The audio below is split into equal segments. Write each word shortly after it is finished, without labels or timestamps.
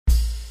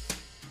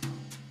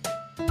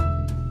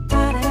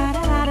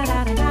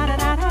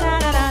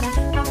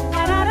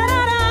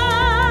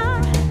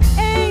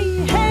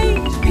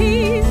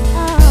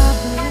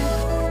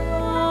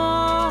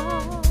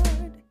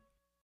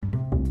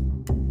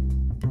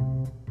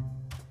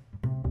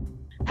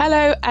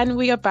Hello, and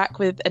we are back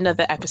with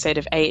another episode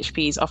of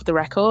AHP's Off the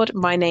Record.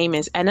 My name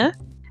is Enna.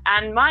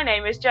 And my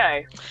name is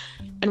Jo.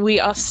 And we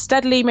are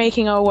steadily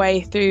making our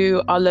way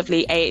through our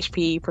lovely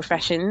AHP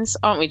professions,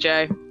 aren't we,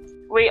 Jo?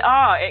 We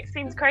are. It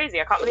seems crazy.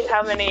 I can't believe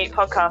how many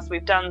podcasts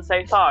we've done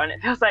so far, and it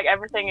feels like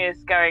everything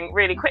is going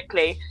really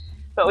quickly.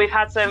 But we've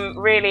had some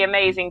really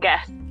amazing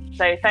guests.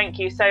 So thank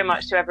you so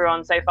much to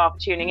everyone so far for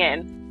tuning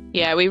in.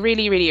 Yeah, we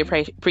really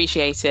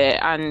appreciate it.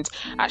 And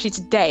actually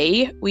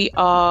today we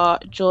are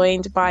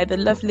joined by the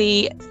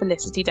lovely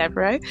Felicity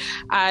Devereux,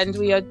 and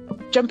we are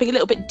jumping a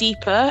little bit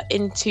deeper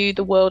into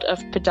the world of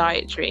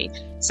podiatry.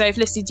 So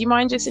Felicity, do you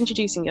mind just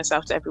introducing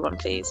yourself to everyone,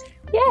 please?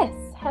 Yes,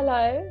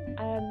 hello.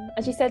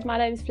 As you said, my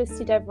name is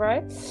Felicity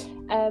Devereux.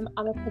 I'm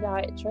a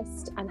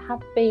podiatrist and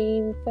have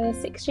been for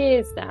 6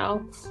 years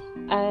now.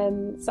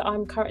 So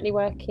I'm currently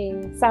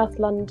working South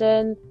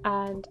London,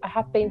 and I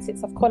have been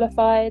since I've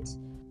qualified.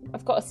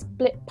 I've got a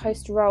split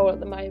post role at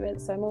the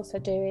moment, so I'm also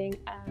doing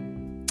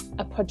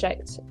a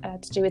project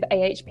to do with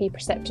AHP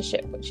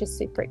preceptorship, which is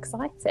super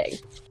exciting.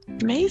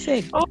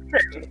 Amazing.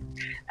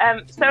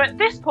 Awesome. So at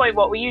this point,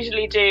 what we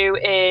usually do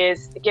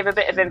is give a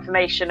bit of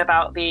information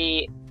about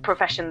the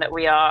profession that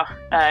we are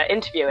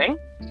interviewing.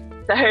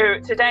 So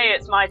today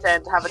it's my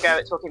turn to have a go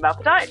at talking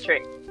about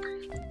podiatry.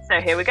 So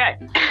here we go.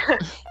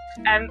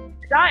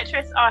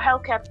 Podiatrists are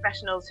healthcare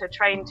professionals who are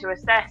trained to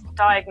assess,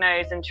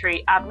 diagnose and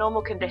treat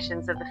abnormal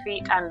conditions of the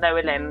feet and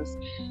lower limbs,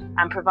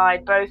 and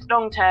provide both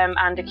long-term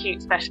and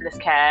acute specialist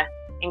care,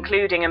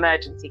 including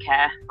emergency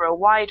care, for a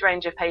wide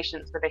range of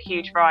patients with a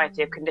huge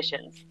variety of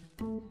conditions.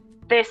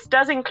 This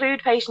does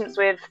include patients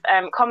with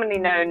commonly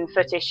known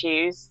foot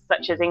issues,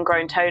 such as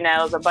ingrown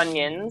toenails or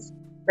bunions,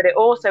 but it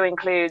also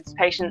includes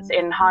patients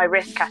in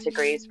high-risk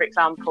categories, for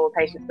example,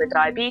 patients with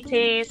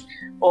diabetes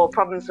or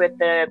problems with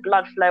the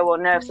blood flow or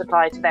nerve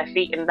supply to their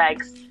feet and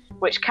legs,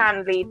 which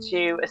can lead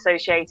to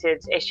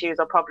associated issues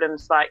or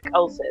problems like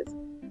ulcers.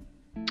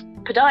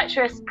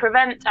 Podiatrists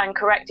prevent and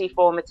correct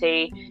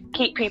deformity,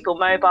 keep people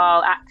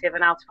mobile, active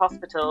and out of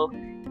hospital,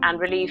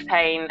 and relieve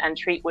pain and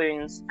treat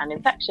wounds and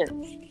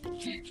infections.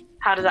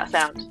 How does that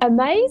sound?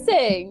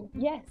 Amazing.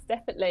 Yes,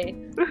 definitely.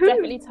 Woohoo.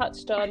 Definitely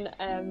touched on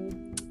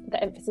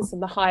the emphasis on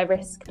the high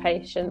risk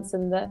patients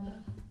and the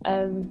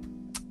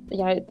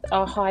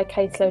our high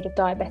caseload of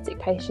diabetic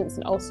patients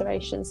and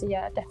ulceration. So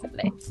yeah,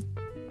 definitely.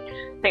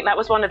 I think that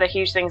was one of the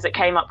huge things that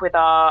came up with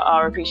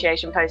our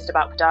appreciation post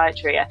about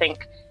podiatry. I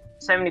think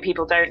so many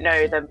people don't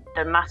know the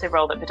massive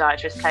role that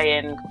podiatrists play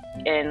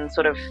in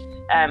sort of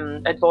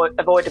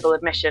avoidable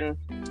admission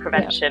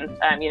prevention,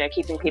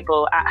 keeping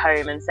people at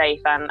home and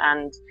safe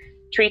and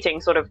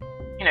treating sort of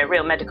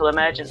real medical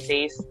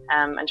emergencies,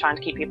 and trying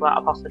to keep people out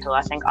of hospital.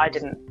 I think I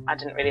didn't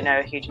really know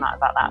a huge amount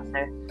about that, so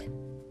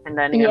I'm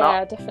learning a lot.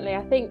 Yeah, definitely.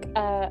 I think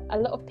a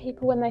lot of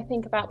people, when they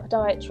think about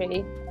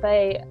podiatry,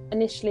 they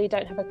initially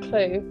don't have a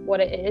clue what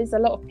it is. A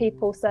lot of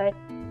people say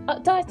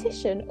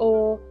dietitian,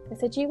 or they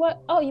said you work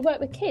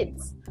with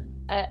kids.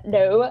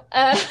 No.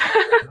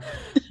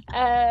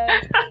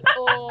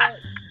 Or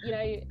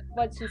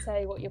once you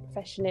say what your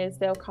profession is,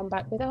 they'll come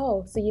back with,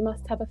 oh, so you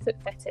must have a foot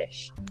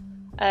fetish.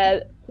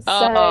 Oh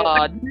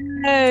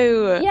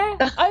no!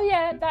 Yeah. Oh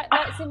yeah.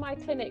 That's in my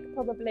clinic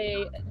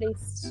probably at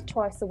least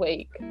twice a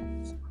week.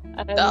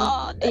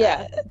 No.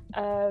 Yeah.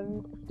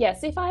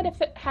 So if I had a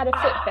foot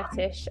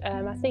fetish,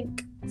 I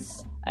think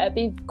it'd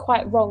be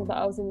quite wrong that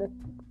I was in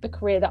the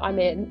career that I'm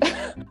in.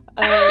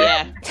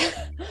 Yeah.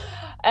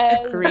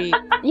 Agreed.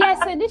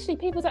 Yeah. So initially,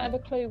 people don't have a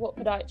clue what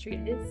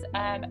podiatry is,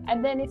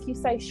 and then if you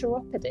say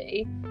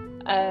chiropody,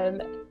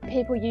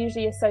 people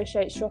usually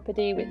associate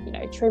chiropody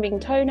with trimming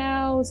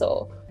toenails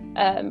or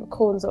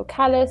corns or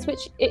callus,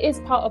 which it is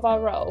part of our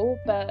role,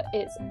 but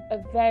it's a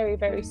very,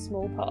 very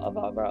small part of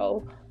our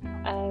role.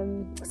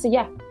 So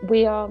yeah,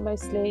 we are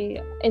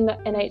mostly in the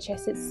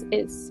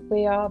NHS.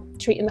 We are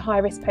treating the high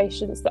risk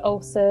patients, the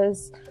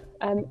ulcers,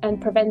 and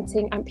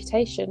preventing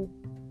amputation.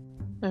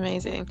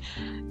 Amazing.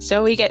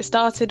 So we get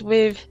started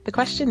with the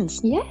questions.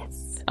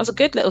 Yes. That was a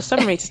good little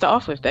summary to start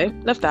off with, though.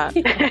 Love that.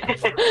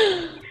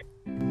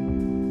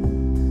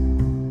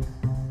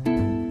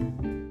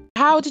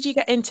 How did you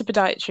get into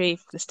podiatry,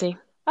 Felicity?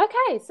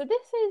 Okay, so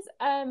this is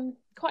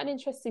quite an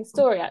interesting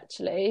story,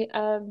 actually.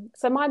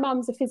 So my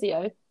mum's a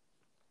physio.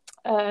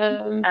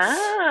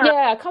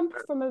 Yeah, I come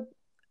from a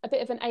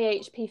bit of an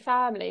AHP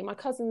family. My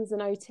cousin's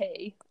an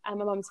OT and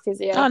my mum's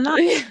physio. Oh,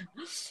 nice.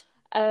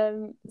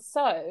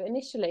 So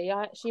initially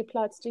I actually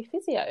applied to do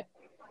physio.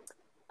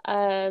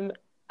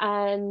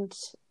 And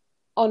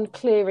on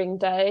clearing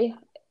day,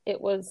 it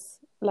was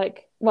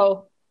like,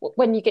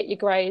 when you get your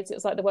grades, it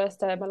was like the worst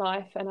day of my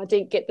life, and I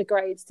didn't get the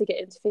grades to get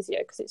into physio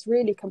because it's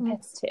really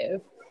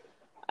competitive.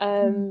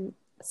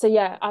 So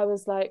yeah, I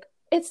was like,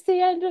 it's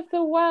the end of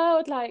the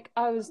world. Like,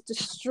 I was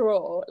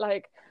distraught.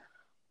 Like,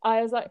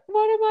 I was like,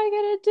 what am I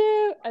gonna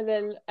do? And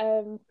then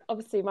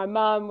obviously my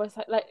mum was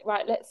like,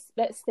 right,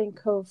 let's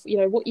think of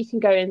what you can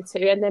go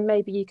into, and then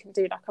maybe you can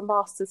do like a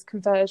master's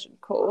conversion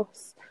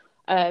course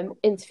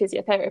into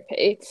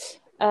physiotherapy.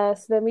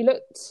 So then we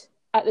looked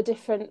at the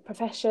different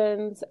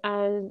professions,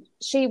 and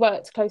she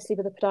worked closely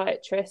with a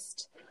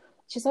podiatrist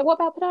she's like, what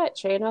about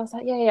podiatry? And I was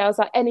like, yeah. I was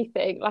like,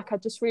 anything. Like, I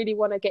just really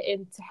want to get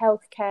into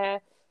healthcare.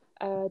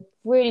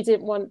 Really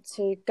didn't want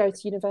to go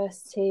to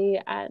university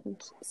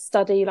and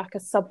study like a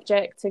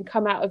subject and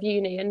come out of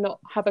uni and not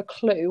have a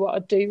clue what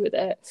I'd do with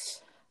it.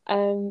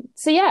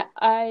 So yeah,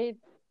 I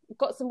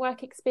got some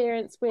work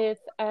experience with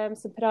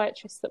some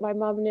podiatrists that my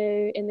mum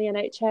knew in the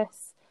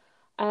NHS.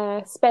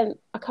 Spent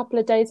a couple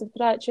of days with a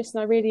podiatrist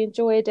and I really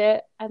enjoyed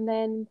it. And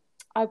then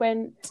I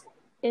went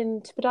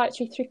into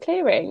podiatry through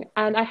clearing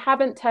and I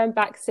haven't turned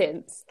back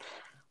since.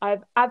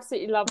 I've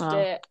absolutely loved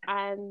it,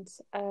 and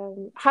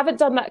haven't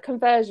done that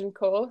conversion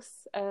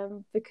course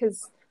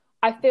because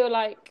I feel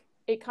like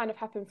it kind of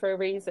happened for a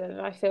reason,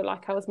 and I feel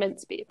like I was meant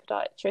to be a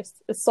podiatrist.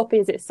 As soppy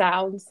as it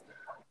sounds,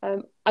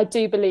 I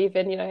do believe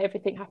in,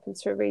 everything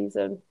happens for a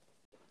reason.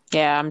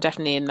 Yeah, I'm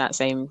definitely in that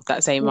same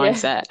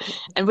mindset.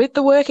 And with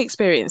the work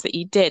experience that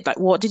you did, like,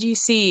 what did you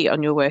see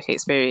on your work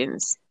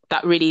experience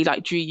that really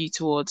like drew you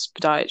towards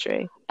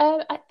podiatry?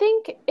 I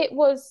think it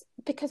was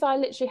because I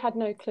literally had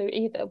no clue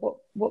either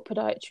what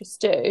podiatrists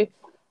do.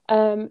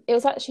 It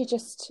was actually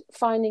just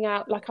finding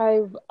out, like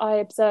I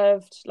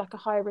observed like a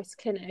high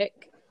risk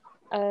clinic,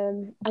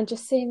 and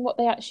just seeing what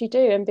they actually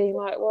do and being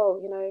like,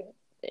 well,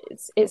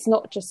 it's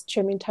not just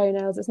trimming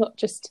toenails, it's not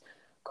just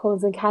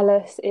corns and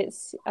callus,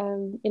 it's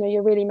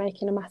you're really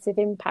making a massive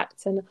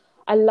impact. And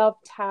I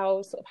loved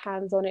how sort of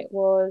hands-on it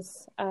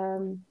was.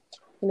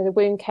 The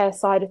wound care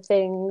side of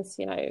things,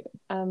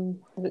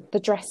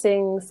 the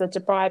dressings, the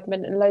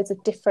debridement, and loads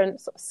of different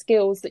sort of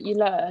skills that you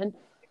learn.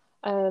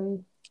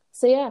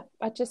 So yeah,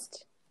 I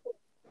just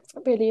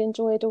really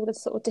enjoyed all the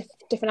sort of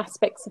different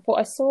aspects of what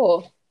I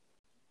saw.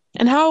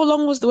 And how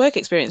long was the work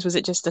experience? Was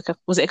it just a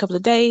couple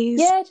of days?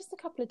 Yeah, just a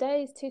couple of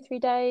days, 2-3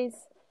 days.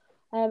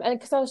 And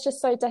because I was just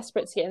so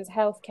desperate to get into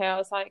healthcare, I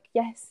was like,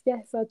 yes,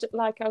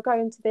 I'll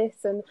go into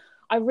this. And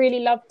I really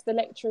loved the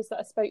lecturers that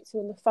I spoke to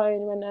on the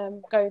phone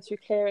when going through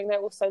clearing.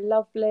 They're all so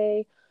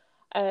lovely.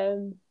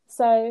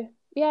 So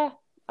yeah,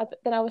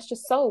 then I was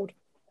just sold.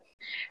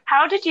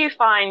 How did you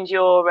find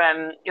your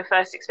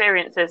first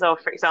experiences of,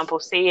 for example,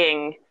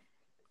 seeing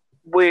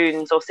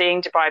wounds or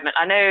seeing debridement?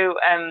 I know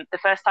the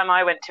first time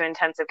I went to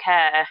intensive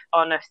care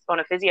on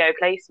a physio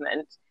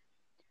placement,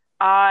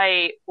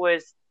 I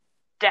was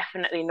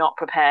definitely not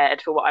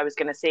prepared for what I was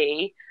going to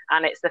see,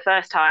 and it's the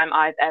first time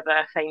I've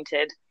ever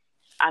fainted,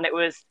 and it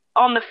was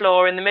on the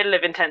floor in the middle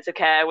of intensive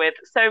care with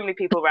so many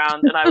people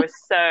around, and I was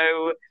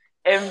so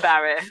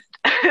embarrassed.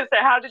 So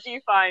how did you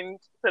find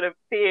sort of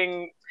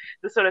seeing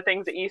the sort of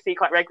things that you see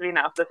quite regularly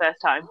now for the first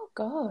time? Oh,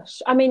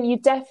 gosh, I mean, you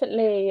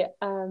definitely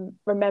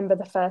remember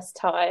the first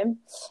time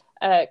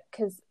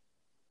because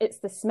it's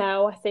the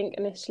smell. I think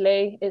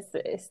initially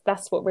it's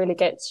that's what really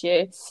gets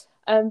you.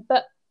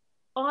 But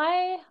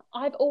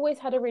I've always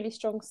had a really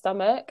strong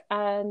stomach,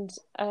 and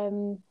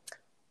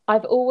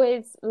I've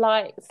always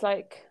liked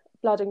like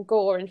blood and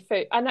gore in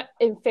food. I know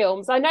in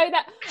films. I know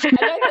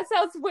that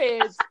sounds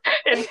weird.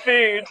 In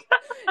food.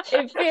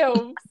 In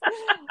films.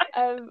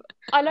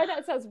 I know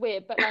that sounds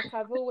weird, but like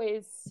I've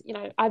always,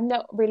 I've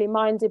not really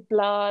minded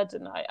blood,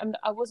 and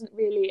I wasn't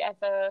really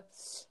ever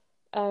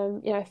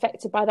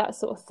affected by that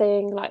sort of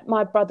thing. Like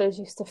my brothers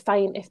used to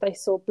faint if they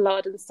saw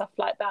blood and stuff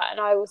like that, and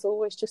I was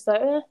always just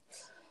like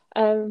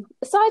so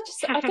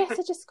I guess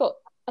I just got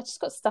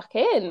stuck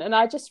in, and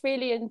I just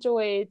really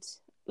enjoyed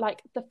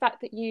like the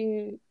fact that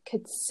you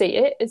could see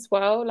it as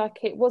well. Like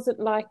it wasn't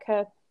like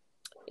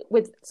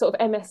with sort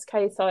of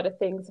MSK side of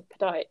things of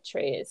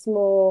podiatry, it's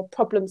more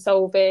problem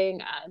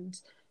solving and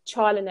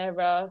trial and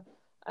error,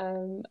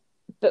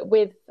 but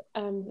with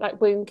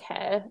like wound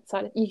care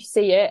side, you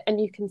see it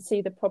and you can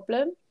see the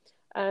problem.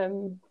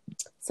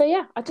 So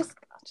yeah, I just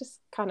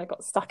kind of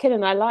got stuck in,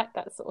 and I like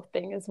that sort of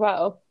thing as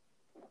well.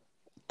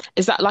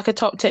 Is that like a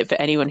top tip for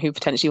anyone who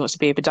potentially wants to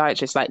be a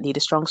podiatrist, like need a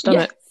strong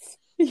stomach?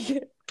 Yes.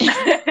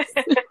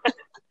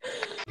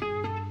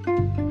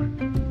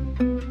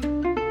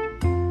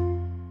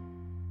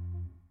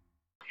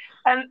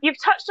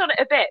 You've touched on it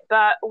a bit,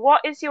 but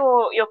what is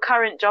your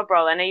current job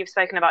role? I know you've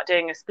spoken about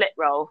doing a split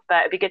role, but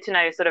it'd be good to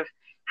know sort of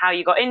how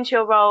you got into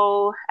your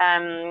role,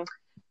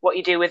 what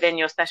you do within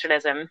your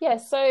specialism. Yeah,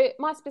 so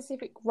my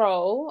specific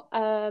role,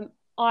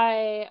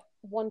 I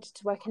wanted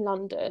to work in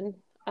London.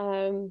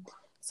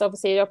 So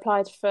obviously I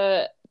applied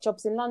for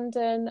jobs in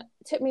London.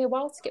 It took me a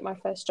while to get my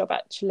first job,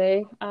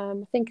 actually. I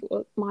think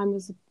mine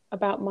was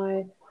about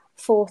my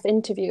 4th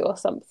interview or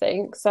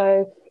something.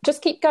 So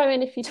just keep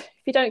going. If you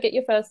don't get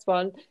your first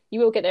one, you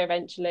will get there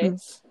eventually.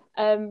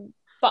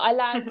 But I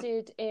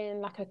landed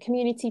in like a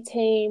community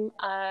team,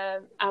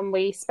 and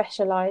we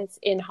specialise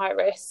in the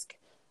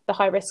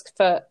high risk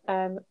foot.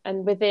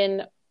 And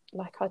within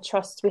like our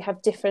trust, we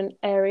have different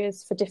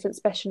areas for different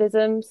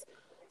specialisms.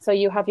 So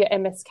you have your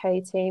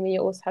MSK team, and you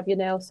also have your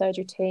nail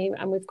surgery team,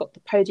 and we've got the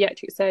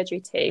podiatric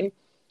surgery team.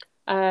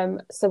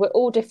 So we're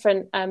all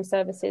different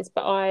services,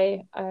 but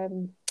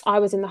I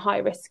was in the high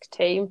risk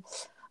team.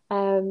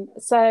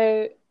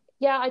 So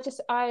yeah,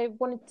 I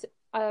wanted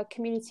a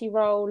community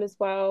role as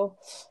well.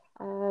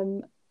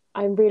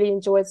 I really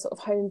enjoyed sort of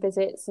home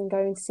visits and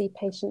going to see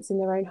patients in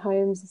their own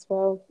homes as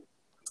well.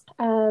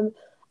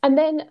 And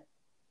then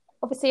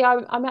obviously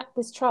I'm at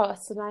this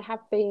trust and I have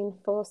been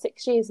for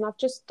 6 years, and I've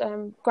just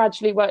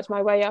gradually worked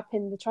my way up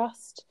in the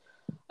trust.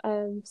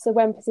 So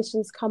when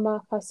positions come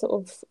up, I sort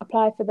of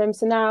apply for them.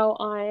 So now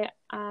I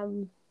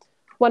am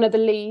one of the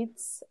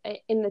leads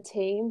in the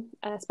team,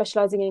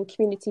 specialising in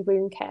community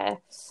wound care.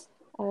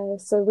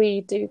 So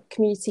we do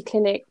community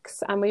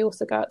clinics, and we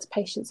also go out to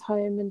patients'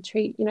 home and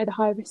treat, the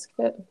high risk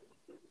of it.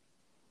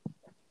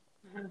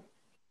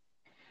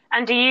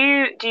 And do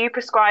you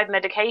prescribe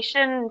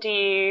medication? Do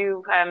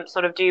you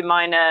sort of do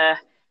minor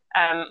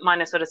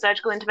sort of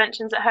surgical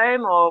interventions at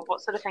home, or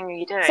what sort of thing are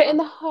you doing? So in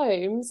the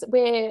homes,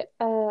 we're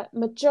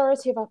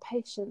majority of our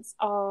patients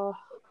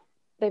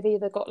they've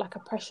either got like a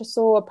pressure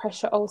sore or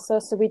pressure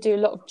ulcer. So we do a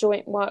lot of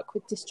joint work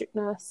with district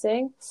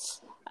nursing.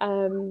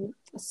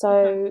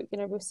 So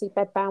we'll see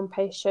bed-bound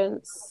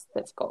patients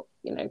that've got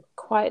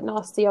quite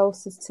nasty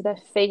ulcers to their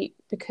feet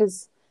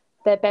because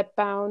they're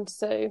bed-bound.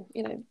 So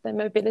their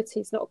mobility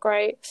is not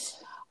great.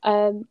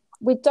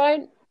 We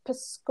don't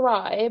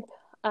prescribe.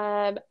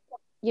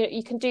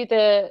 You can do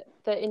the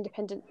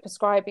independent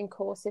prescribing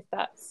course if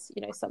that's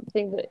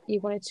something that you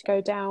wanted to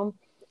go down,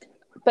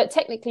 but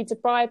technically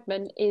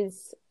debridement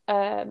is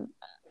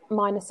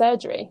minor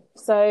surgery.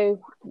 So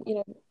we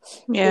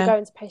go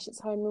into patients'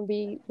 home and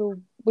we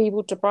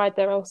will debride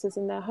their ulcers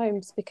in their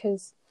homes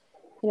because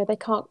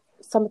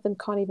some of them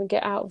can't even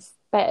get out of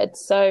bed.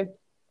 So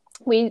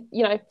we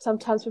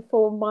sometimes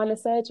perform minor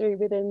surgery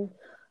within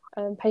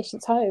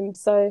patients'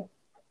 homes. So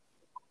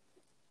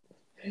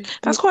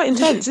that's quite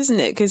intense, isn't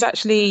it? Because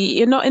actually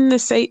you're not in the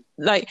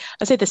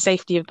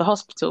safety of the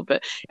hospital,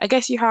 but I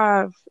guess you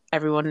have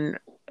everyone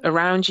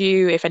around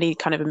you. If any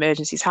kind of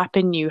emergencies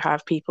happen, you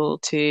have people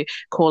to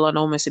call on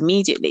almost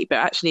immediately. But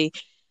actually,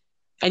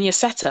 and your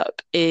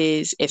setup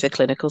is a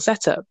clinical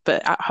setup,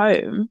 but at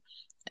home,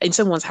 in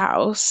someone's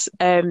house,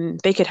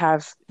 they could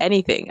have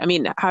anything. I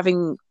mean,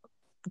 having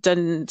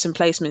done some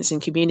placements in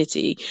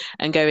community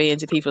and going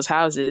into people's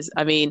houses,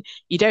 I mean,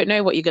 you don't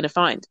know what you're going to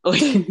find, or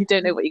you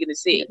don't know what you're going to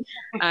see.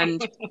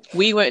 And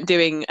we were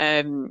doing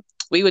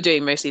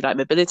mostly like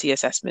mobility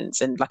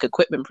assessments and like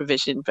equipment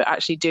provision, but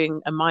actually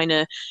doing a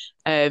minor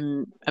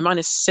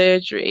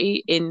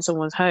surgery in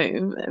someone's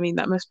home, I mean,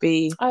 that must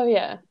be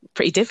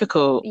pretty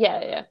difficult.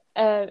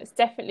 It's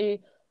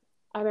definitely,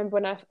 I remember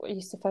when I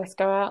used to first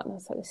go out and I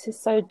was like, this is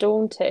so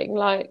daunting.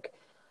 Like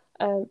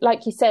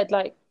you said,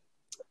 like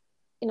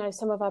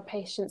some of our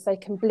patients, they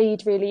can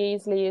bleed really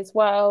easily as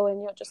well,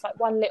 and you're just like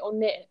one little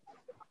nip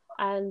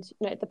and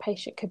the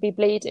patient could be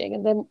bleeding,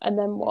 and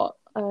then what?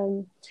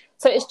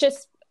 So it's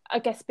just, I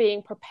guess,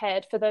 being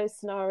prepared for those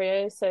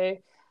scenarios. So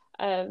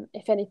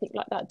if anything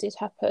like that did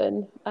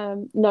happen,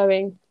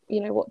 knowing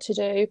what to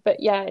do. But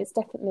yeah, it's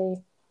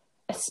definitely,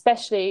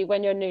 especially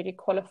when you're newly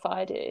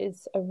qualified, it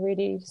is a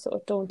really sort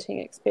of daunting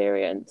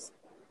experience.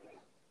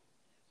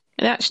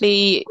 And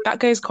actually, that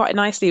goes quite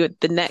nicely with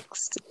the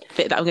next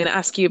bit that I'm going to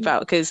ask you about,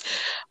 because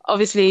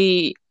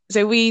obviously,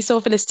 so we saw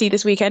Felicity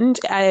this weekend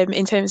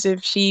in terms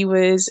of she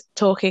was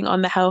talking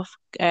on the Health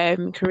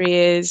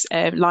Careers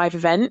live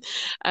event.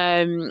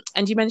 And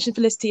you mentioned,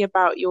 Felicity,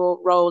 about your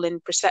role in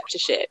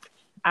preceptorship.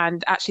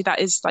 And actually, that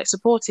is like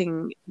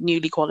supporting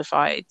newly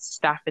qualified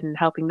staff and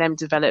helping them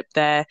develop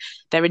their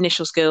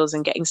initial skills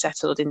and getting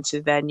settled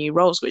into their new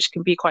roles, which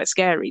can be quite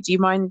scary. Do you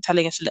mind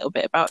telling us a little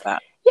bit about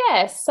that?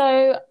 Yeah,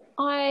 so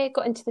I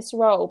got into this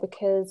role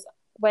because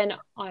when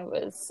I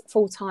was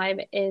full-time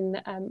in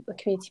the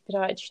community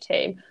podiatry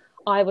team,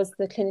 I was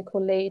the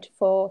clinical lead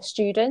for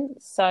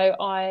students. So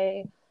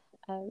I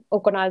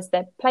organised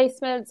their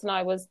placements, and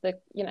I was the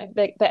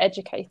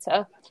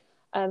educator.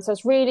 So I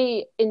was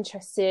really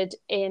interested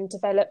in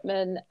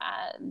development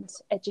and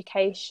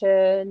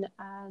education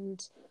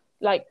and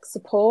like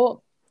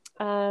support.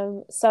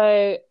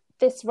 So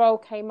this role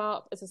came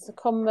up as a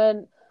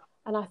secondment,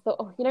 and I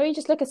thought, you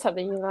just look at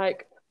something, you're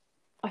like,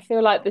 I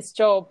feel like this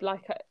job,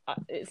 like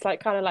it's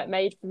like kind of like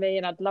made for me,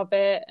 and I'd love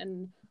it,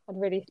 and I'd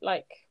really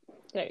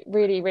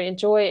really, really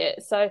enjoy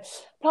it. So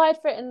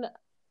applied for it, and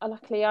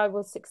luckily I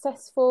was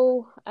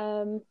successful.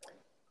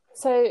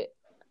 So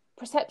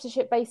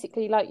preceptorship,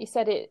 basically, like you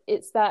said,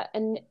 it's that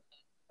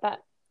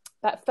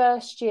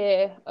first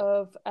year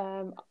of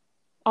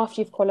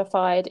after you've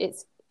qualified,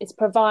 it's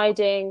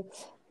providing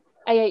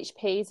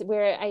AHPs.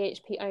 We're an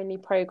AHP only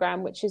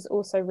program, which is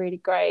also really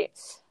great.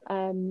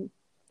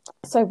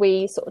 So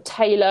we sort of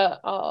tailor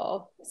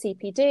our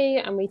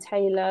CPD, and we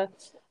tailor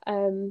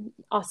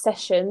our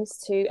sessions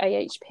to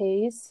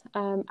AHPs,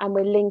 and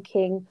we're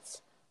linking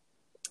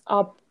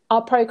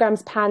our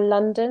program's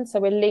pan-London, so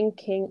we're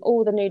linking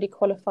all the newly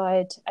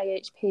qualified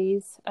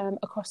AHPs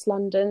across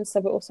London.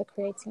 So we're also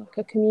creating like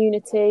a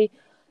community.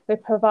 We're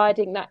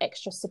providing that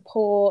extra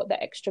support,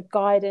 that extra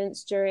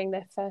guidance during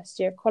their first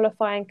year of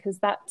qualifying, because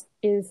that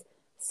is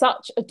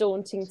such a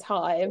daunting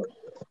time.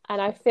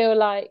 And I feel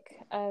like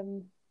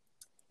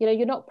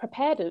you're not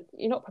prepared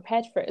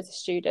for it as a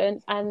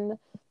student, and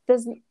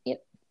there's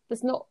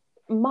not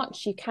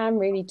much you can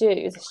really do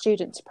as a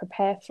student to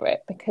prepare for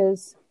it,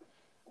 because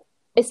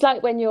it's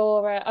like when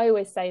you're I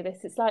always say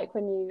this, it's like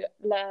when you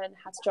learn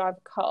how to drive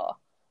a car.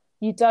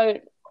 you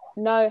don't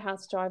know how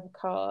to drive a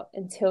car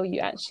until you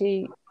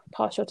actually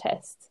pass your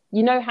test.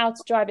 You know how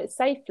to drive it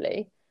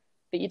safely,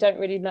 but you don't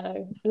really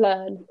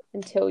learn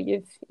until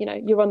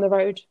you're on the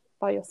road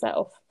by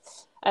yourself.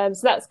 So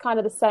that's kind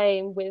of the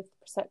same with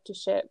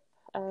preceptorship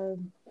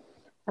and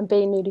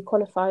being newly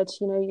qualified.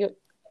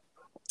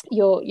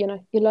 You're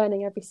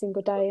learning every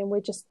single day, and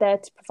we're just there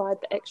to provide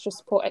the extra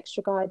support,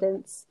 extra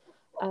guidance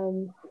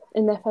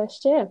in their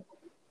first year.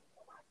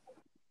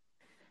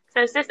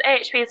 So is this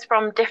AHPs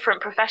from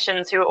different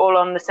professions who are all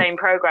on the same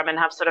programme and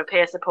have sort of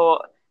peer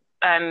support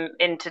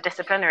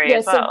interdisciplinary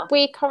as well? So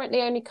we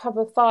currently only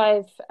cover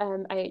 5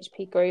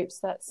 AHP groups.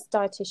 That's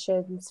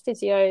dietitians,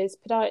 physios,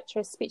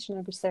 podiatrists, speech and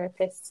language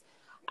therapists,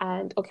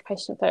 and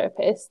occupational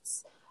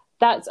therapists.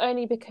 That's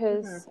only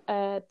because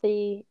they're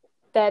the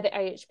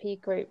AHP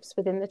groups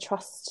within the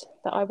trust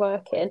that I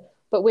work in,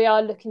 but we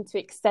are looking to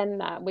extend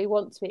that. We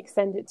want to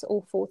extend it to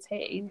all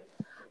 14.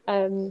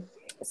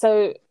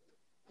 So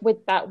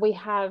with that, we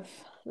have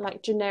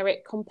like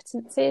generic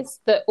competencies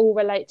that all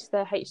relate to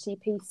the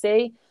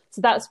HCPC. So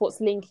that's what's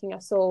linking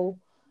us all.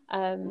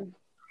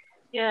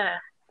 Yeah.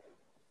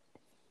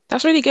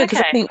 That's really good,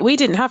 because I think we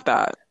didn't have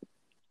that.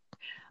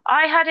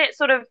 I had it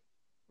sort of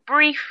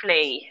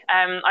briefly.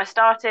 I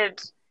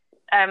started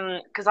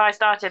because I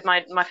started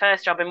my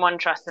first job in one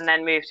trust and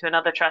then moved to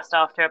another trust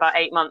after about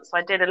 8 months. So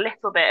I did a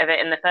little bit of it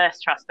in the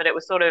first trust, but it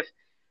was sort of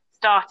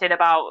started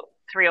about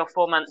 3 or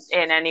 4 months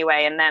in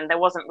anyway, and then there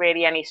wasn't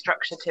really any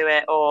structure to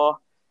it or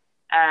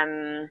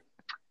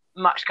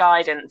much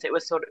guidance. It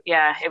was sort of,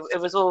 it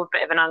was all a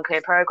bit of an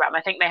unclear program.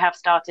 I think they have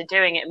started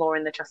doing it more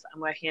in the trust that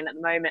I'm working in at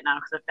the moment now,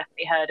 because I've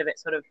definitely heard of it,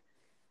 sort of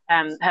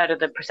heard of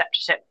the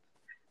preceptorship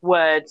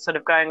words sort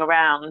of going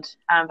around.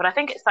 But I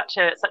think it's such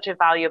a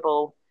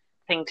valuable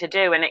thing to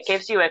do, and it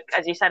gives you,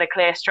 as you said, a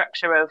clear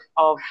structure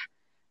of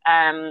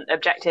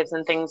objectives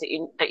and things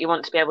that you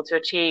want to be able to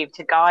achieve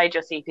to guide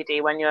your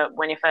CPD when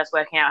you're first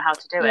working out how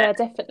to do it. Yeah,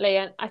 definitely.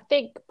 And I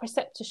think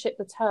preceptorship,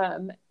 the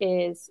term,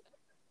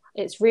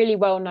 it's really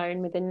well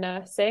known within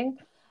nursing,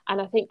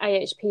 and I think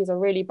AHPs are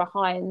really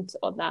behind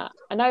on that.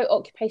 I know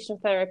occupational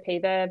therapy,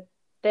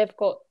 they've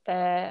got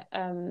their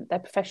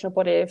professional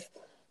body have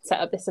set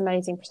up this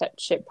amazing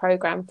preceptorship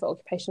program for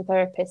occupational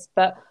therapists,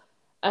 but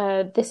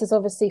this is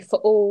obviously for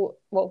all,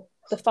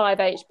 the 5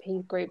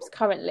 AHP groups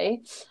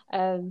currently,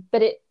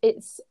 but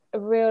it's a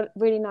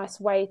really nice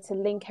way to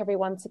link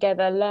everyone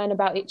together, learn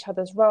about each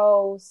other's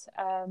roles,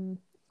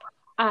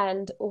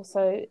 and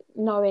also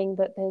knowing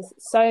that there's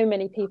so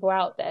many people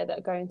out there that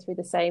are going through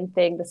the same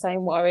thing, the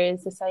same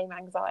worries, the same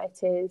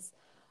anxieties.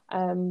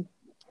 So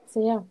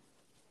yeah.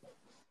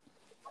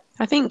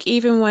 I think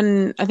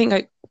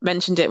I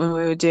mentioned it when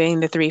we were doing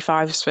the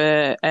 3-5s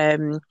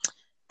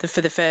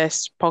for the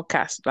first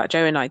podcast, like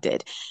Joe and I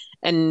did,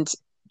 and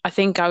I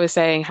think I was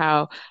saying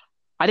how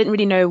I didn't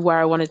really know where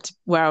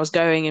I was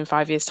going in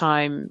 5 years'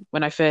 time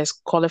when I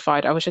first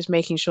qualified. I was just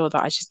making sure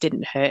that I just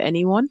didn't hurt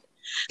anyone.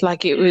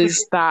 Like, it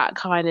was that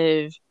kind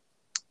of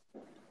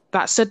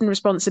that sudden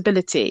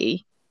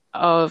responsibility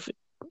of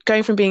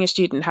going from being a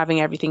student, having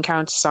everything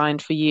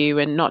countersigned for you,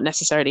 and not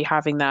necessarily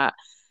having that.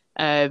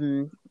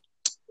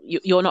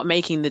 You're not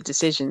making the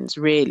decisions,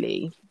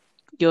 really.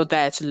 You're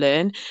there to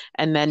learn,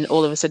 and then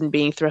all of a sudden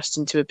being thrust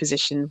into a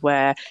position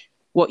where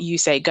what you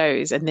say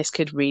goes, and this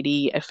could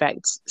really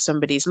affect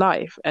somebody's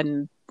life.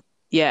 And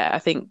yeah,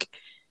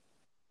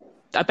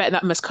 I bet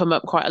that must come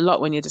up quite a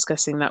lot when you're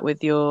discussing that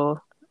with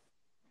your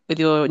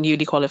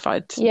newly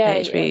qualified AHPs.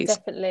 Yeah,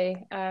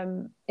 definitely.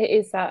 It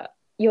is that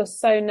you're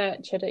so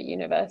nurtured at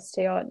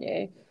university, aren't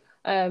you?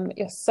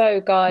 You're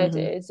so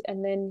guided,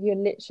 and then you're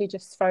literally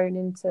just thrown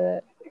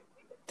into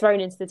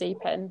the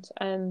deep end,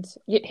 and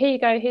here you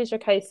go, here's your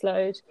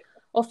caseload,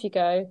 off you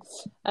go.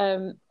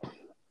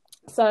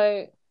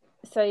 So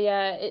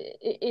yeah,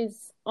 it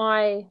is.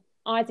 I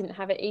didn't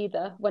have it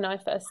either when I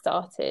first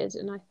started,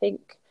 and I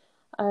think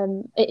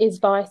it is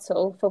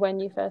vital for when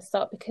you first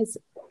start, because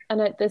I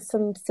know there's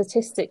some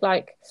statistic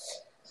like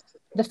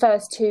the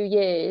first 2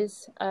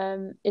 years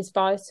is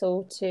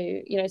vital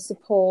to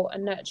support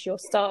and nurture your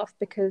staff,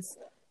 because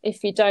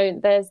if you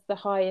don't, there's the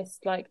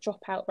highest like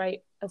dropout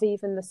rate of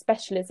even the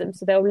specialism,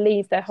 so they'll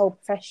leave their whole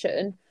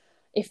profession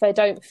if they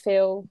don't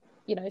feel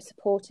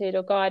supported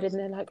or guided,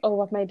 and they're like,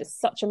 oh, I've made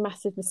such a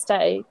massive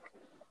mistake,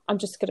 I'm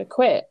just going to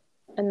quit,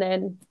 and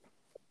then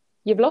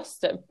you've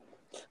lost them.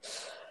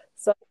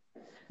 So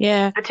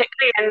yeah,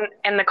 particularly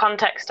in the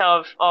context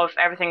of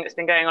everything that's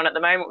been going on at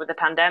the moment with the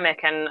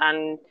pandemic,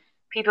 and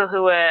people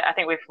who are, I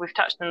think we've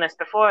touched on this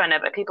before, Anna,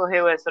 but people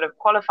who are sort of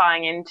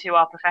qualifying into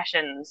our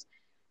professions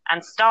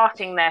and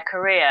starting their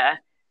career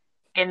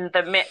in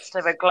the midst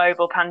of a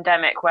global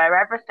pandemic where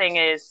everything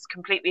is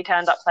completely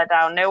turned upside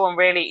down. No one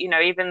really,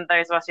 even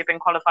those of us who've been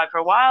qualified for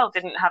a while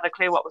didn't have a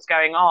clue what was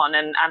going on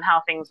and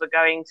how things were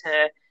going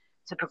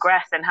to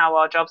progress and how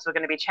our jobs were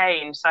going to be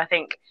changed. So I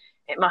think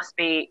it must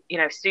be,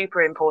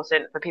 super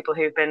important for people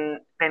who've been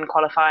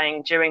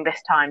qualifying during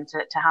this time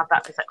to have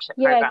that preceptorship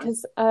program. Yeah,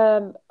 because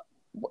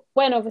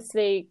when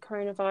obviously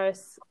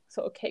coronavirus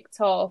sort of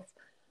kicked off,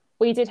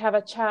 we did have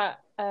a chat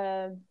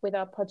with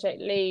our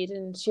project lead,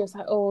 and she was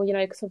like, oh, you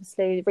know, because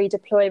obviously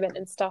redeployment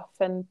and stuff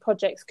and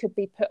projects could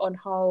be put on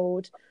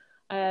hold.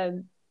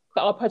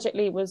 But our project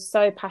lead was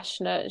so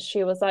passionate.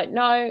 She was like,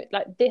 no,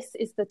 like this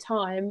is the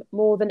time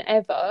more than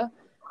ever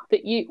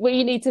that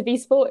we need to be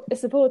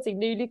supporting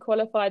newly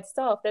qualified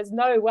staff. There's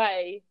no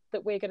way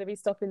that we're going to be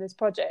stopping this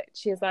project.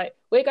 She was like,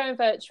 we're going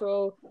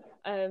virtual.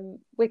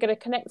 We're going to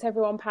connect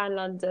everyone pan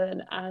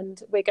London,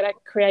 and we're going to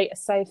create a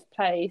safe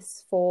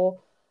place for,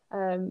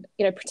 you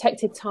know,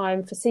 protected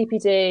time for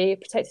CPD,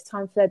 protected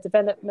time for their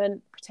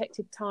development,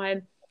 protected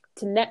time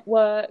to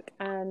network,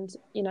 and,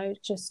 you know,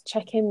 just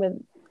check in with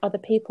other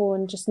people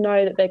and just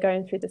know that they're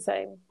going through the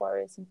same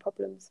worries and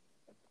problems.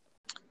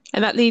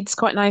 And that leads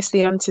quite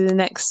nicely onto the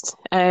next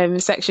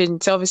section.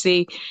 So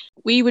obviously,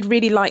 we would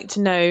really like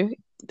to know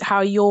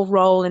how your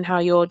role and how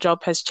your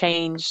job has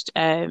changed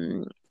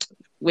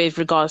with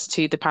regards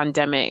to the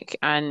pandemic.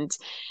 And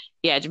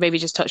yeah, maybe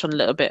just touch on a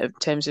little bit in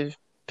terms of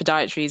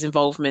podiatry's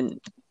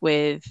involvement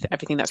with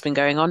everything that's been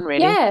going on,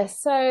 really. Yeah,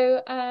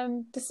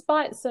 so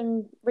despite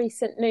some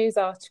recent news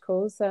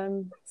articles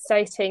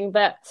stating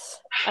that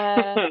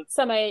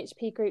some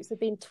AHP groups have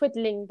been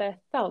twiddling their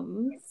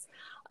thumbs,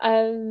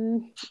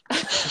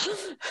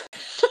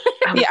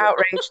 The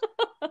outrage.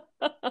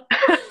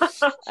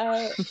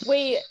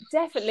 We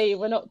definitely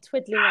were not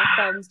twiddling our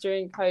thumbs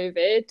during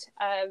COVID.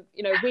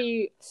 You know,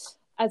 we,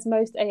 as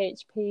most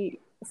AHP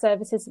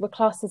services, were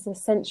classed as an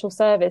essential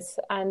service,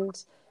 and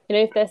you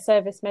know, if their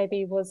service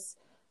maybe was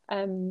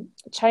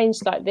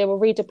changed, like they were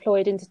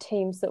redeployed into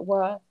teams that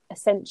were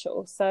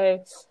essential.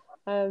 So,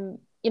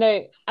 you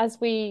know, as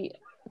we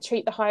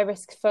treat the high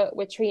risk foot,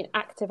 we're treating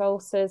active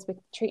ulcers, we're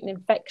treating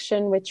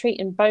infection, we're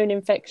treating bone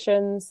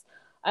infections.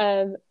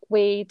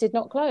 We did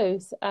not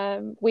close.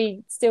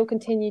 We still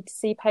continued to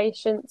see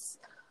patients.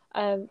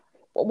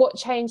 What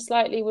changed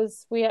slightly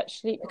was we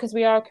actually, because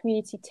we are a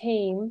community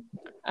team,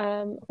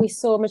 we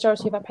saw a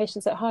majority of our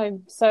patients at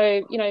home.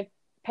 So, you know,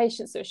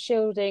 patients that were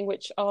shielding,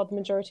 which are the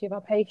majority of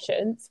our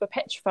patients, were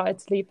petrified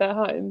to leave their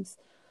homes.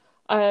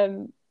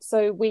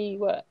 So we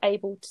were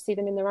able to see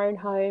them in their own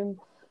home.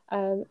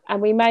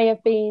 And we may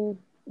have been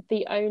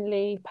the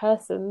only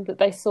person that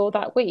they saw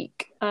that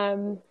week.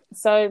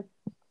 So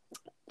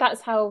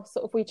that's how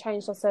sort of we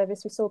changed our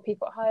service. We saw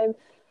people at home,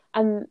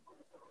 and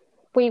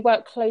we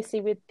work closely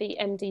with the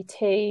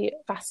MDT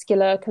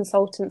vascular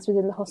consultants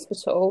within the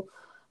hospital.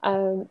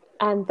 And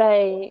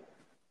they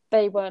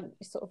weren't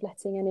sort of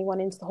letting anyone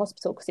into the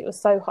hospital because it was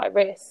so high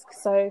risk.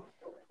 So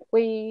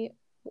we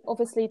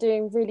obviously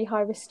doing really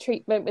high risk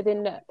treatment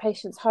within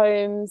patients'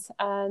 homes,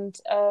 and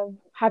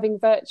having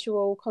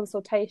virtual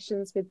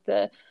consultations with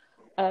the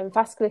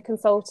vascular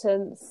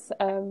consultants,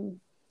 you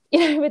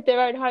know, with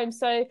their own homes.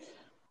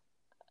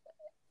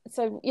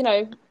 So, you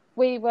know,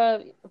 we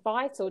were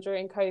vital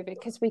during COVID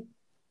because we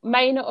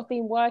may not have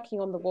been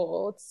working on the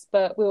wards,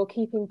 but we were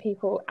keeping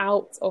people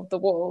out of the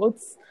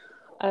wards.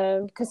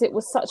 Because it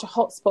was such a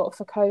hotspot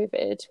for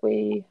COVID,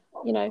 we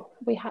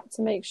had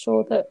to make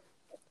sure that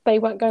they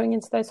weren't going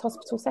into those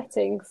hospital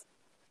settings.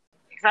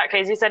 Exactly,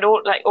 as you said,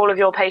 all of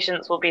your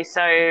patients will be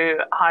so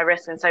high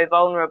risk and so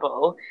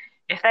vulnerable.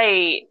 If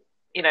they,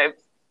 you know,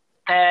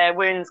 their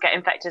wounds get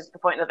infected to the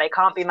point that they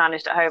can't be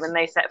managed at home and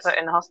they set foot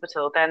in the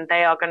hospital, then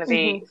they are going to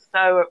be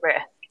so at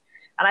risk.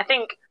 And I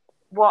think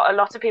what a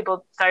lot of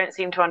people don't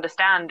seem to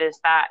understand is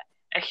that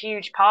a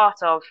huge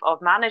part of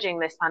managing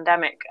this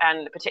pandemic,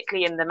 and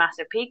particularly in the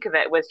massive peak of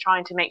it, was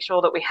trying to make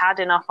sure that we had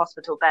enough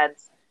hospital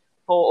beds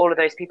for all of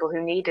those people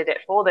who needed it,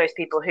 for those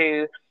people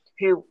who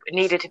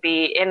needed to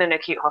be in an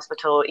acute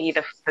hospital,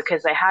 either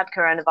because they had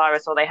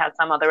coronavirus or they had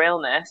some other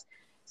illness.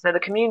 So the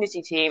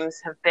community teams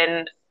have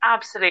been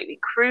absolutely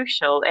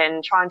crucial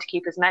in trying to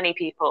keep as many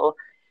people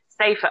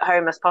safe at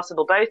home as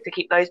possible, both to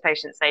keep those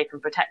patients safe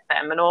and protect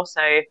them, and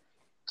also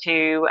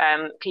to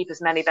keep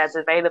as many beds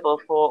available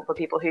for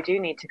people who do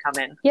need to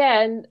come in.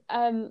 Yeah, and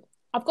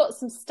I've got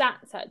some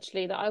stats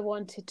actually that I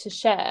wanted to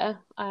share.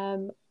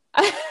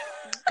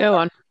 Go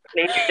on.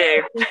 Please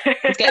do.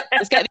 Let's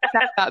get the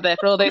stats out there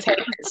for all those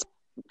haters.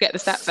 Get the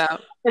stats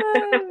out.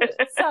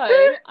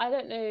 So, I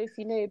don't know if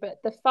you knew,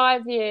 but the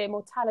 5-year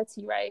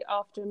mortality rate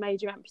after a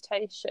major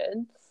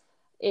amputation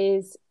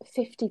is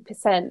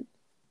 50%.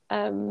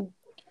 And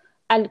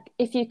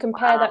if you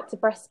compare that to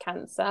breast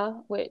cancer,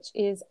 which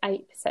is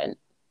 8%.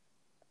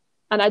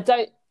 And I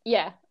don't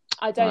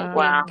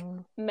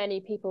think many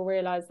people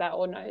realise that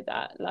or know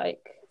that.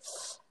 Like,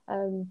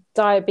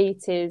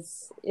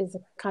 diabetes is a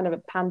kind of a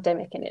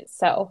pandemic in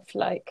itself.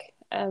 Like,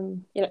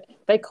 you know,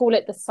 they call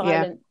it the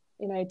silent,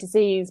 you know,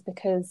 disease,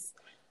 because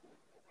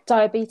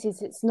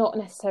diabetes, it's not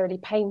necessarily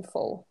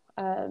painful.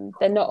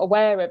 They're not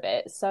aware of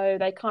it, so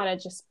they kind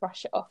of just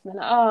brush it off and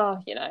they're like, oh,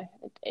 you know,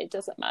 it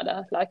doesn't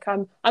matter. Like,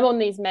 I'm on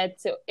these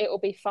meds, it'll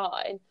be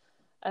fine.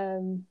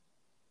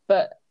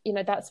 But you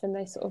know, that's when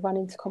they sort of run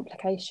into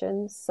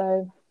complications.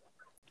 So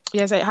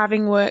yeah, so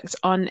having worked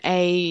on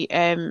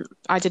I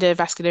did a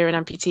vascular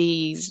and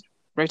amputees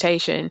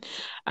rotation,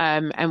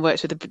 and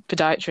worked with the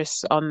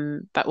podiatrists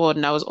on that ward.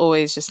 And I was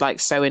always just like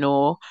so in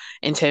awe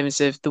in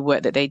terms of the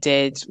work that they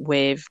did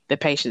with the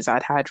patients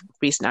that had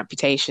recent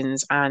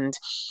amputations and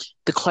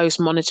the close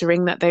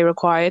monitoring that they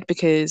required,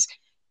 because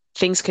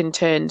things can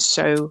turn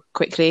so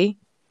quickly.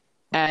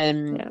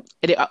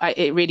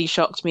 It really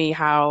shocked me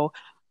how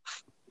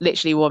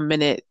literally 1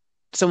 minute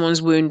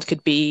someone's wound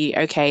could be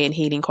okay and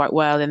healing quite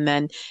well, and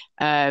then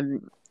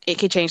it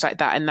could change like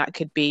that, and that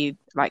could be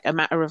like a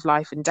matter of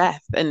life and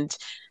death. And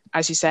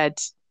as you said,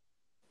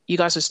 you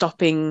guys were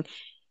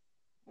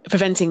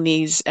preventing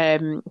these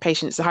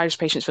patients, the high-risk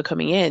patients, for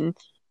coming in,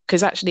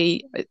 because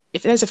actually,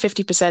 if there's a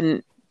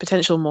 50%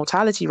 potential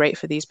mortality rate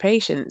for these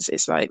patients,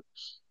 it's like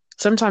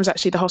sometimes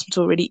actually the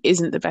hospital really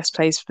isn't the best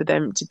place for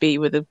them to be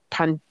with a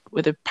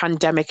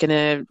pandemic and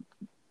a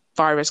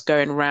virus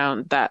going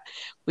around that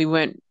we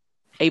weren't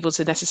able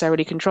to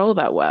necessarily control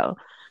that well.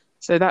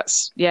 So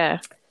that's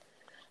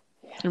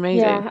amazing.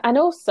 Yeah, and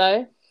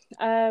also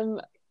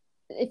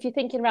if you're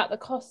thinking about the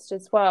cost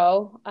as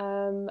well,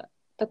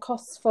 the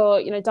cost for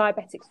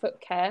diabetic foot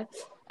care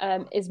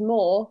is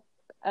more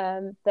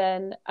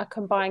than a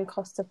combined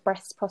cost of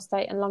breast,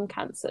 prostate, and lung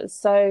cancers.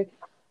 So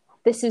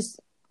this is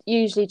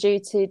usually due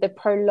to the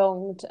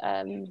prolonged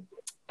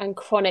and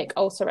chronic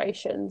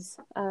ulcerations.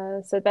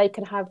 So they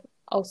can have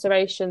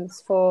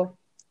ulcerations for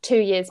 2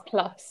 years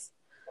plus.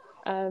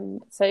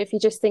 So if you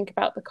just think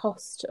about the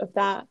cost of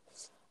that,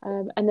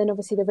 and then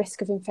obviously the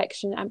risk of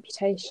infection,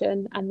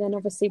 amputation, and then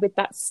obviously with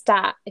that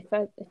stat, if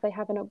they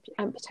have an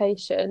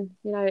amputation,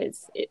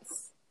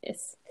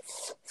 it's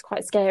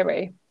quite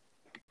scary.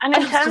 And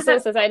in terms of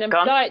also saying,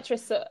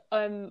 podiatrists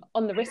are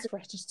on the risk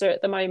register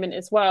at the moment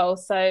as well.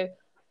 So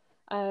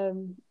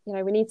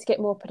we need to get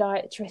more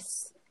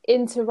podiatrists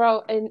into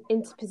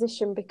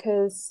position,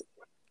 because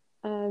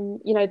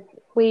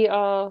we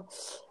are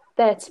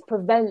there to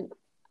prevent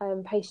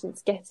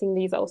patients getting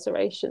these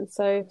ulcerations.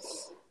 So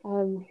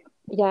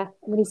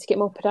we need to get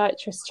more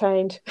podiatrists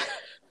trained.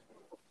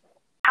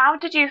 How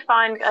did you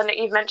find, and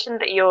you've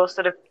mentioned that you're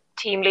sort of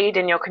team lead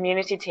in your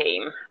community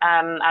team,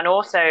 and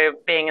also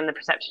being in the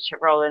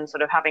preceptorship role and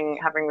sort of having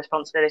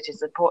responsibility to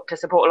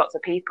support lots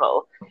of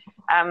people.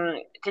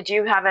 Did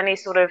you have any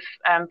sort of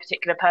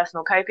particular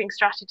personal coping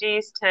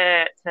strategies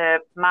to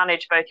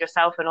manage both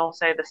yourself and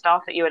also the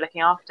staff that you were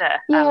looking after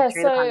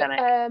through the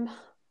pandemic?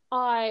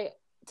 I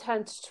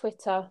turned to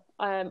Twitter.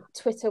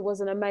 Twitter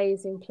was an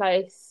amazing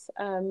place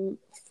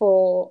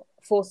for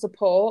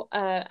support,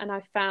 and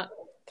I found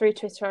through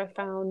Twitter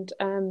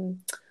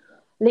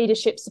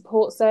leadership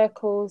support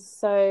circles.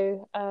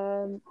 So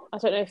I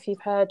don't know if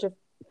you've heard of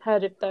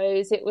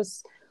those. It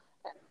was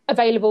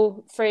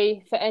available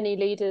free for any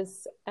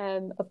leaders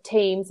of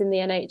teams in the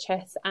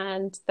NHS,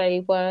 and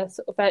they were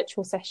sort of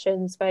virtual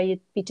sessions where you'd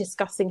be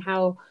discussing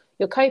how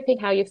you're coping,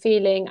 how you're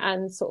feeling,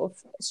 and sort of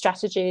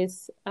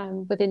strategies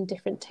within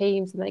different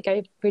teams, and they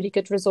gave really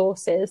good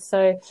resources.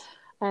 So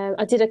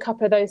I did a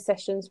couple of those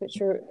sessions,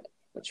 which were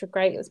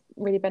great. It was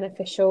really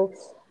beneficial.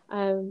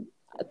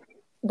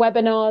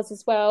 Webinars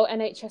as well,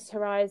 NHS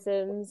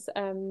Horizons.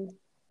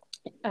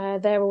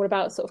 They're all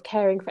about sort of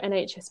caring for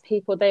NHS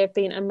people. They have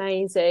been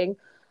amazing.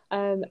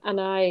 And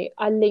I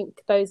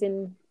link those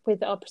in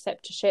with our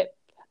preceptorship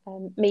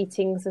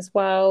meetings as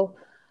well.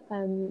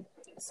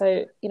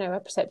 So, our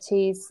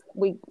preceptees,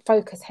 we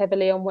focus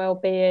heavily on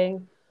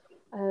well-being.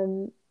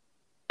 And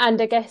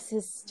I guess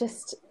it's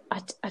just,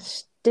 I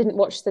just didn't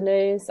watch the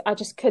news. I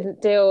just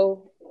couldn't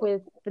deal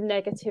with the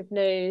negative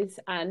news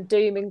and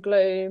doom and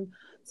gloom.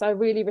 So I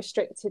really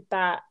restricted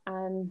that,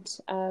 and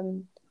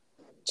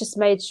just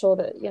made sure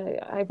that,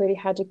 I really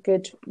had a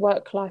good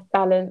work-life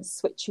balance,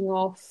 switching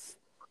off,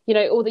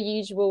 all the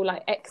usual,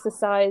 like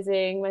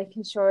exercising,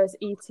 making sure I was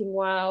eating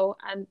well,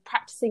 and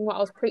practicing what I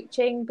was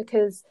preaching,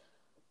 because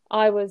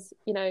I was,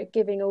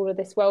 giving all of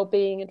this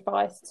well-being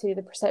advice to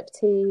the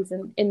preceptees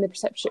and in the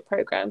preceptorship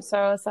program. So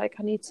I was like,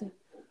 I need to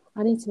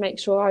make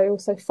sure I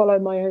also follow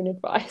my own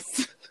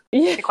advice.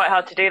 It's quite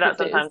hard to do that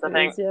sometimes, I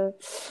think. Yeah.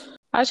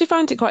 I actually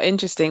find it quite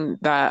interesting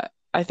that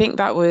I think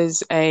that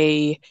was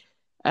a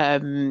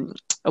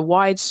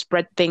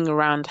widespread thing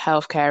around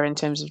healthcare in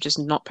terms of just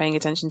not paying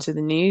attention to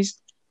the news.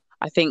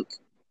 I think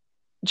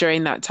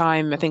during that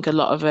time, I think a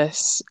lot of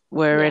us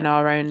were in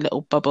our own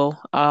little bubble,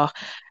 our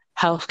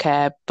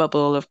healthcare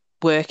bubble of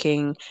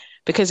working,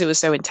 because it was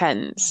so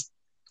intense.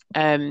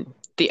 The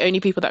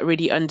only people that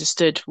really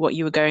understood what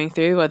you were going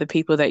through are the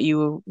people that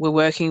you were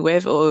working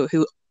with, or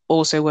who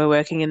also were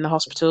working in the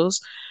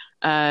hospitals.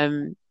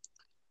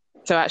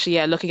 So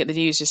actually, looking at the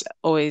news just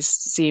always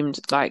seemed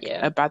like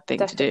a bad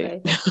thing to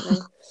do. Definitely.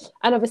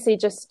 And obviously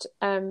just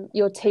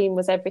your team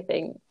was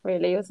everything,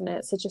 really, wasn't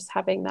it? So just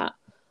having that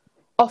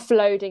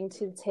offloading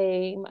to the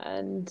team,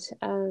 and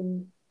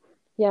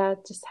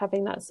just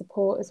having that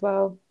support as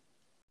well.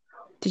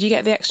 Did you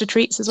get the extra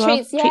treats as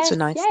well? Treats were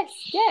nice. Yes,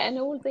 and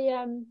all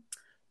the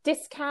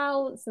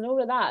discounts and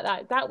all of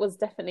that was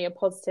definitely a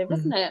positive,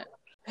 wasn't it?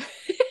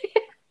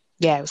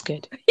 Yeah, it was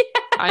good.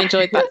 I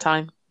enjoyed that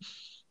time.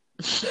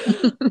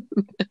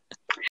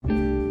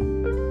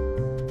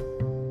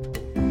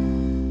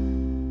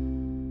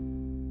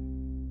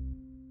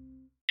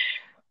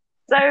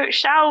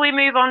 shall we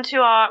move on to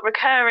our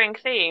recurring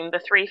theme, the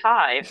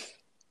 3-5?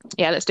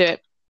 Yeah, let's do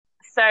it.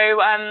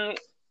 So,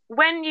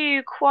 when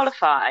you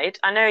qualified,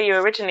 I know you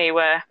originally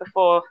were,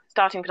 before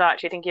starting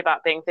podiatry, thinking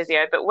about being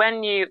physio, but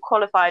when you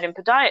qualified in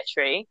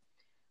podiatry,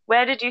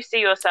 where did you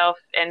see yourself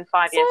in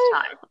 5 years'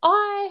 time?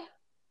 I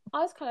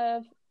was kind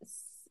of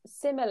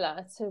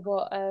similar to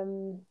what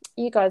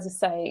you guys are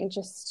saying.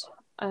 Just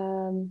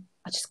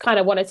I just kind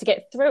of wanted to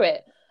get through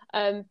it.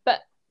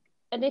 But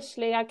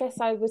initially, I guess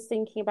I was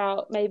thinking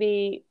about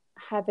maybe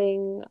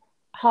having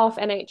half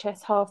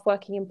NHS, half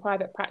working in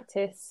private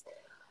practice.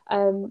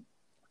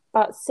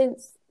 But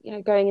since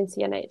going into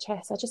the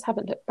NHS, I just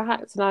haven't looked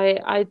back, and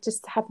I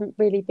just haven't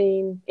really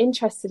been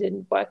interested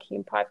in working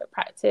in private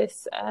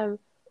practice.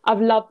 I've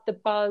loved the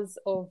buzz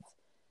of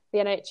the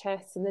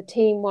NHS and the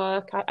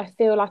teamwork. I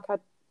feel like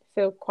I'd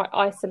feel quite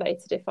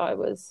isolated if I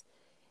was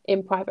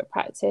in private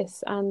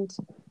practice. And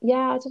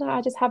yeah, I don't know,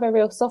 I just have a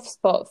real soft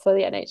spot for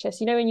the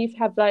NHS. When you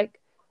have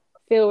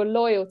feel a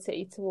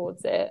loyalty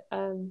towards it.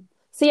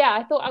 So yeah,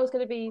 I thought I was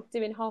going to be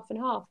doing half and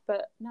half,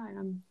 but no,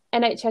 I'm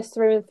NHS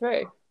through and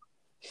through.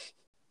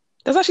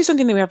 There's actually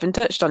something that we haven't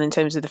touched on in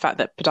terms of the fact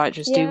that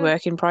podiatrists do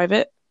work in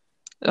private.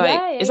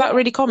 Is that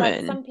really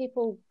common? Some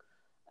people,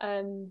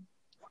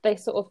 they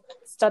sort of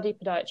study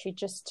podiatry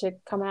just to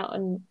come out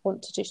and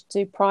want to just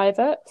do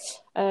private.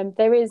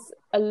 There is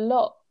a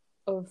lot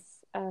of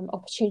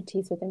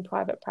opportunities within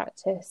private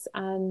practice,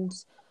 and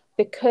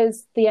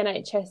because the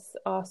NHS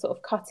are sort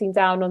of cutting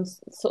down on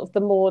sort of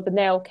the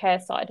nail care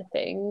side of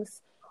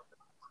things,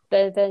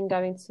 they're then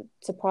going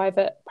to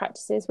private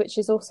practices, which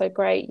is also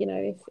great.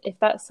 If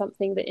that's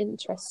something that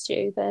interests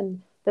you,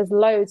 then there's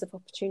loads of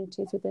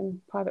opportunities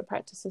within private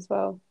practice as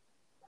well.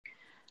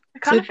 I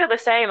kind of feel the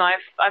same.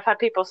 I've had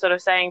people sort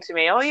of saying to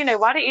me, "Oh,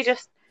 why don't you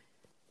just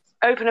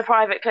open a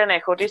private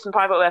clinic or do some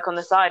private work on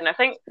the side?" And I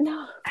think,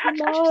 I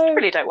just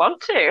really don't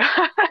want to.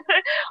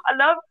 I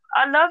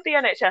love the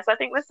NHS. I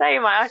think the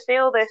same. I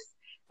feel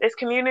this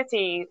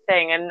community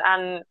thing,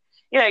 and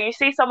you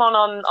see someone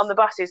on the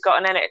bus who's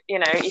got an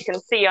you can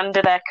see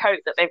under their coat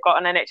that they've got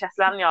an NHS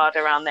lanyard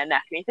around their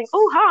neck, and you think,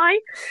 oh, hi.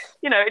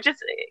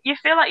 You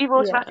feel like you've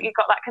automatically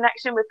got that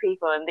connection with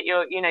people, and that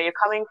you're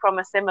coming from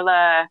a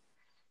similar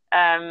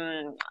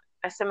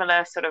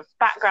sort of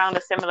background,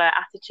 a similar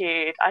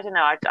attitude. I don't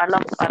know. I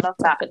love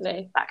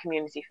that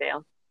community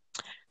feel.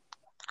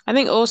 I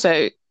think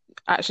also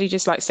actually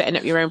just setting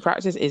up your own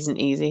practice isn't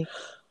easy.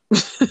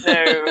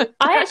 No,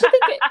 I actually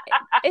think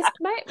it's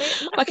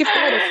might be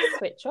harder to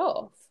switch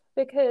off,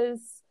 because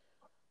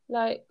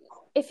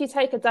if you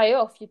take a day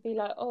off, you'd be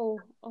like,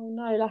 oh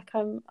no,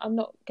 I'm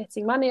not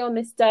getting money on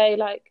this day.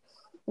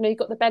 You've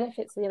got the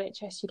benefits of the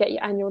NHS. You get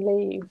your annual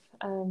leave,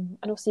 and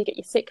also you get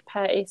your sick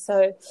pay.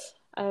 So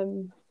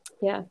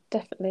yeah,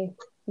 definitely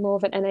more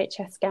of an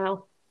NHS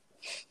gal.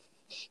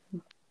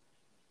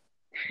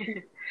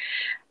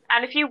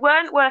 And if you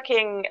weren't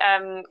working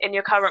in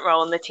your current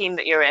role in the team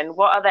that you're in,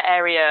 what other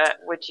area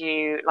would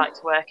you like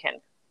to work in?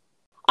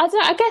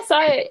 I guess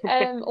I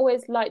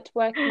always liked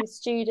working with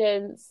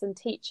students and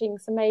teaching,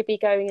 so maybe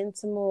going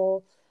into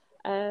more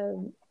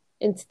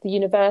into the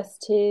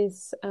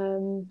universities.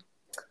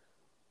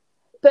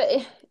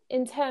 But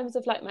in terms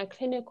of my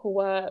clinical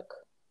work,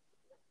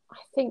 I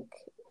think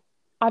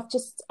I've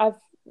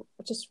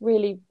just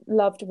really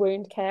loved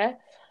wound care.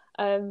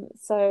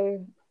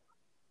 So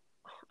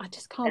I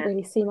just can't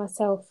really see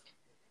myself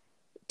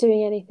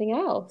doing anything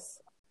else.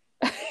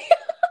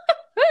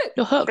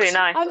 You're hooked. Pretty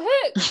nice. I'm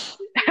hooked.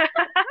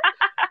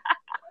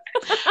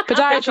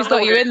 Podiatry's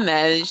got you in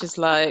there. It's just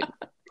I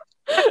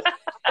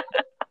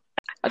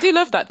do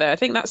love that, though. I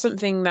think that's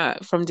something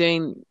that from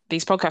doing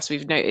these podcasts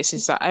we've noticed,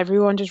 is that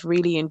everyone just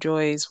really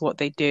enjoys what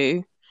they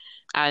do.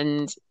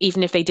 And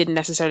even if they didn't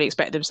necessarily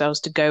expect themselves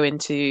to go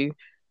into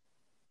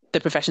the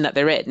profession that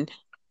they're in,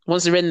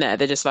 once they're in there,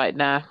 they're just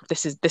nah,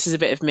 this is a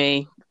bit of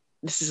me.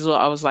 This is what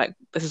I was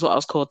this is what I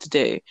was called to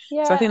do.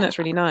 Yeah, so I think that's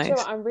really nice. Sure,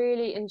 I'm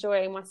really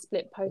enjoying my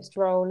split post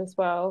role as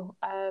well.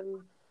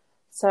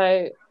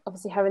 So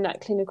obviously having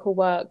that clinical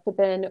work, but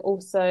then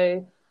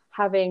also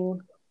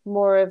having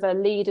more of a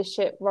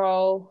leadership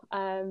role,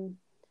 and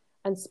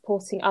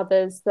supporting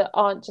others that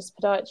aren't just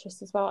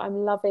podiatrists as well.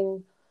 I'm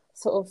loving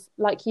sort of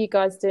like you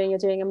guys doing. You're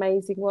doing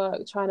amazing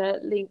work trying to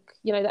link,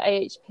 the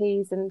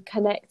AHPs and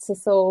connect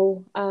us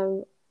all.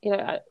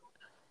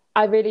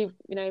 I really,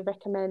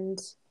 recommend,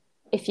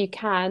 if you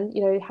can,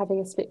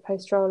 having a split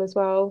post role as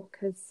well,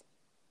 because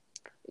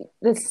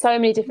there's so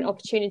many different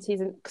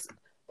opportunities, and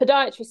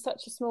podiatry is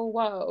such a small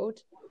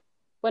world.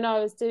 When I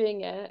was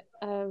doing it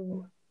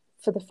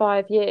for the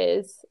 5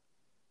 years,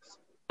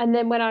 and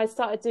then when I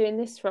started doing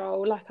this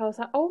role, I was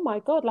like, oh my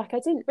God, I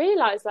didn't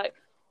realise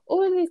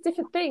all of these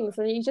different things,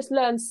 and you just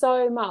learn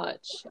so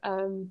much.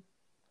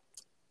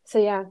 So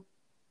yeah,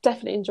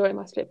 definitely enjoying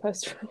my split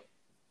post role.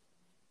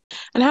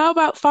 And how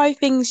about 5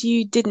 things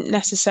you didn't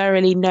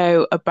necessarily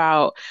know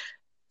about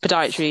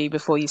podiatry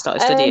before you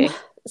started studying?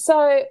 So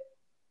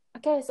I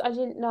guess I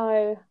didn't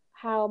know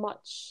how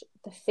much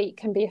the feet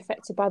can be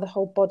affected by the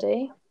whole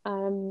body.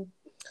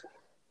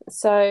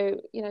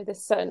 So,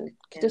 there's certain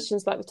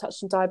conditions like we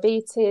touched on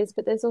diabetes,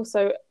 but there's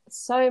also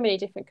so many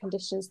different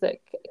conditions that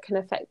can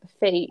affect the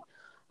feet.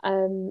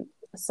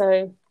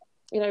 So,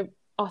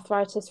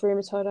 arthritis,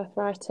 rheumatoid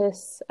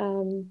arthritis,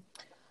 and,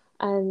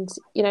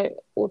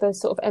 all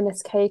those sort of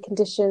MSK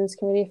conditions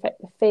can really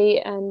affect the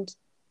feet. And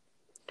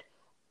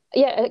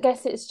yeah, I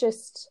guess it's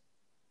just,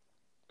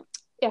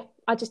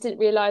 I just didn't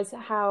realize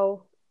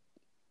how,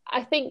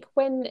 I think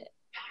when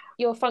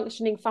you're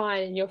functioning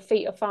fine and your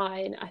feet are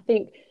fine, I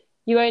think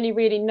you only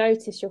really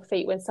notice your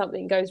feet when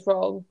something goes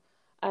wrong.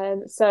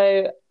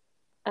 So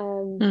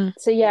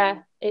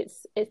yeah,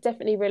 it's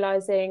definitely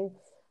realizing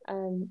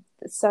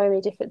that so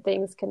many different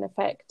things can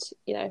affect,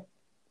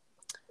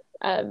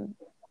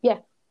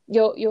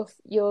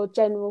 your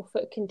general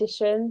foot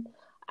condition.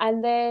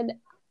 And then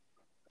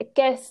I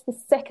guess the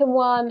second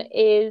one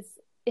is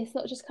it's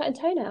not just cutting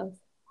toenails.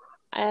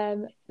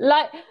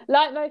 Like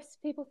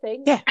most people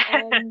think. Yeah.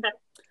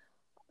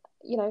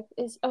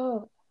 It's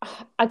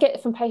I get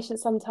it from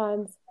patients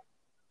sometimes.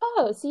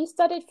 Oh, so you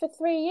studied for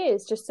 3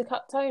 years just to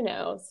cut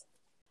toenails?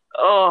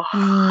 Oh.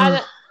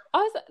 And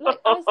I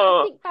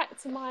think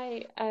back to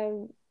my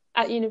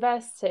at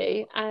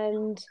university,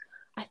 and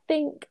I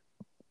think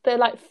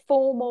the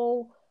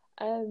formal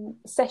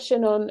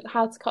session on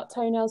how to cut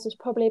toenails was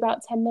probably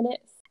about 10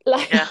 minutes.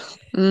 Drop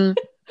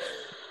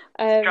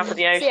of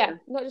the ocean. So yeah,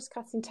 not just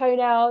cutting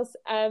toenails.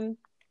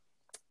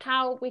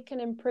 How we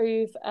can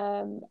improve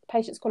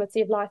patients'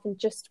 quality of life in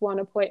just one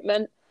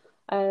appointment,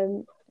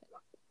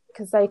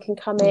 because they can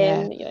come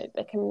in,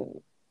 they can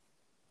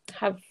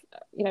have,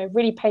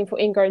 really painful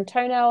ingrown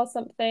toenail or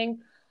something,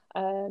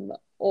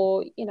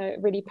 or,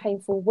 really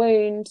painful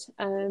wound.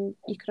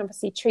 You can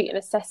obviously treat and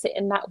assess it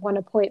in that one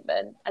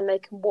appointment, and they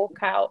can walk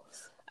out.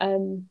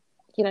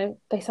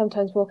 They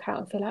sometimes walk out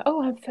and feel like,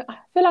 oh, I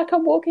feel like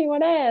I'm walking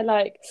on air.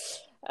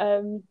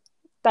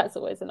 That's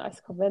always a nice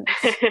comment.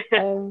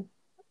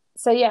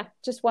 So yeah,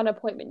 just one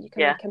appointment, you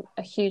can make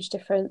a huge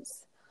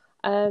difference.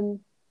 And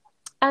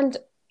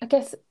I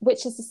guess,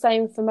 which is the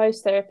same for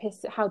most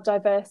therapists, how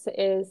diverse it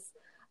is,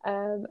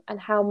 and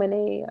how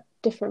many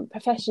different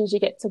professions you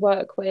get to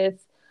work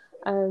with,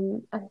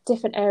 and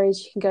different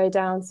areas you can go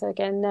down. So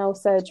again, nail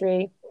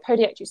surgery,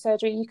 podiatric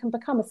surgery, you can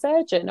become a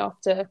surgeon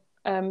after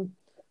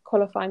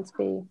qualifying to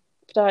be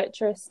a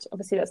podiatrist.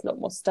 Obviously, that's a lot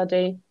more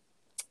study.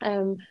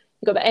 You've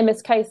got the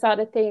MSK side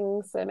of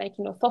things, so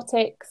making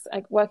orthotics,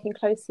 working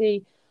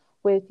closely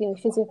with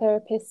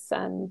physiotherapists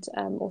and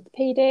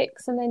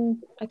orthopedics. And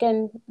then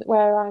again,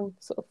 where I'm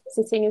sort of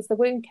sitting is the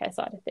wound care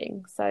side of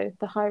things, so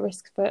the high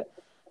risk foot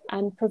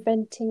and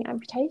preventing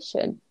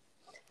amputation.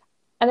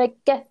 And I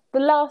guess the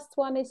last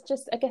one is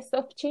just, I guess, the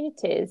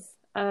opportunities.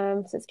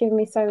 So it's given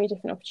me so many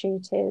different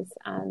opportunities,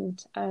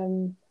 and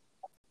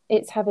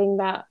it's having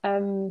that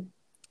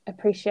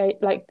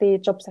appreciate, like, the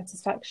job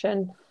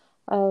satisfaction.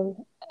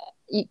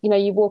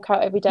 You walk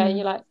out every day and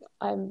you're like,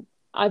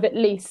 I've at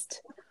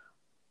least,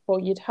 or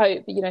you'd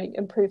hope,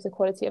 improve the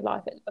quality of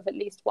life of at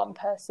least one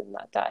person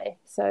that day.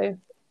 So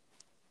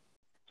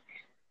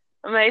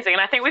amazing.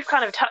 And I think we've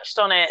kind of touched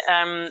on it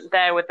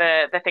there with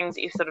the things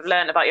that you've sort of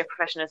learned about your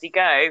profession as you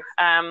go.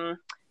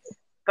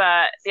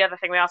 But the other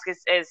thing we ask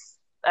is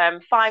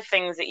 5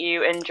 things that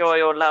you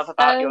enjoy or love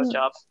about your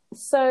job.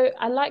 So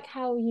I like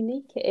how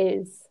unique it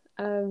is.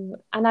 And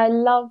I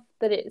love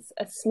that it's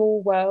a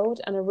small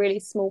world and a really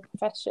small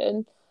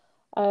profession.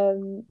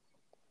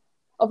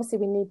 Obviously,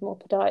 we need more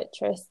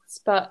podiatrists,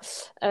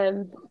 but I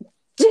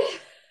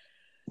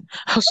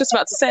was just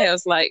about to say, I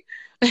was like,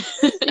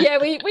 yeah,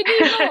 we need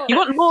more. You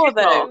want more,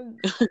 though.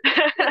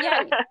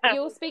 Yeah,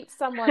 you'll speak to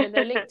someone and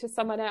they're linked to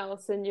someone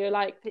else, and you're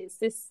like, it's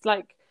this,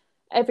 like,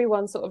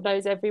 everyone sort of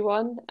knows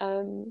everyone.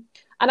 And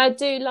I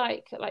do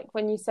like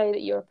when you say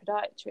that you're a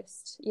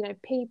podiatrist,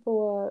 people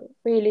are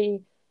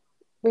really,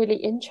 really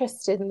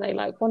interested, and they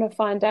want to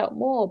find out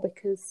more,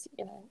 because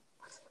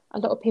a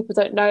lot of people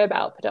don't know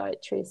about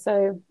podiatry.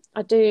 So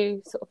I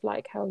do sort of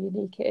like how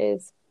unique it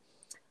is.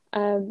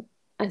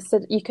 And so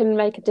you can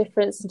make a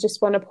difference in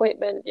just one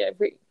appointment.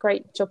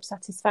 Great job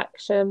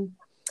satisfaction.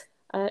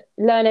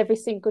 Learn every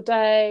single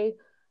day.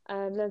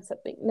 Learn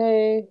something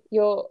new.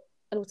 You're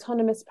an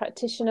autonomous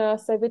practitioner.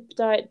 So with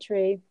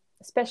podiatry,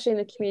 especially in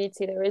the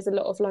community, there is a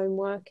lot of lone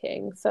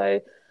working.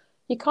 So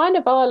you kind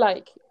of are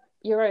like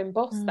your own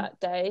boss that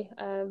day.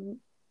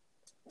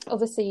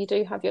 Obviously, you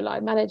do have your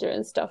line manager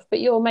and stuff, but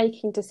you're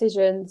making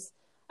decisions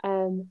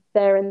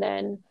there and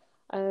then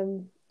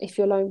if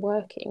you're lone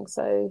working.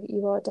 So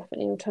you are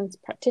definitely an autonomous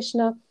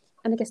practitioner.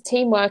 And I guess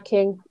team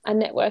working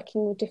and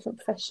networking with different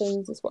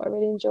professions is what I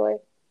really enjoy.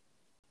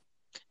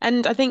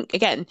 And I think,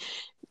 again,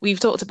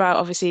 we've talked about,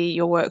 obviously,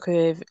 your work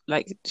with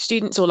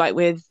students, or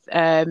with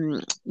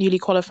newly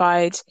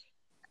qualified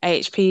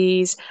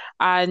AHPs.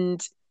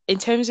 And in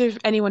terms of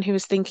anyone who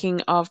is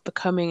thinking of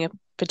becoming a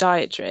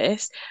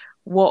podiatrist,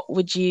 what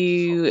would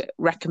you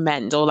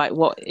recommend, or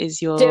what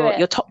is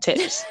your top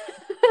tips?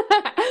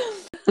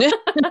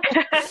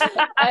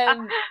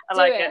 I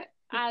like it.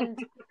 And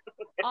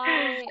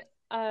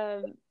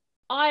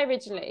I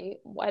originally,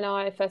 when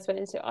I first went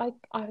into it,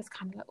 I was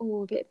kind of like,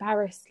 oh, a bit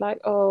embarrassed, like,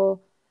 oh,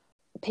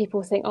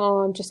 people think, oh,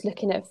 I'm just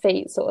looking at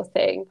feet sort of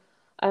thing.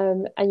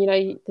 And,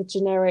 the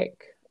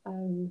generic,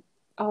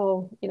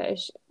 oh,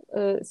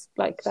 it's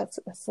like, that's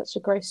such a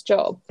gross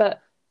job. But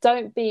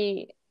don't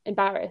be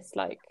embarrassed.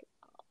 Like,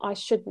 I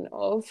shouldn't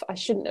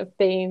have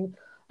been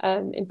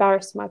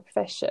embarrassed in my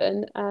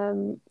profession.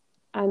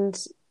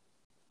 And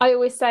I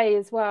always say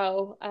as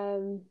well,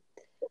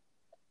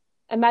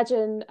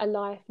 imagine a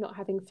life not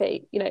having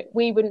feet.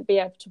 We wouldn't be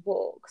able to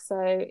walk.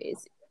 So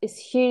it's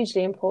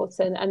hugely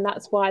important, and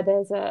that's why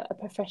there's a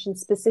profession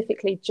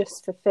specifically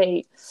just for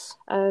feet.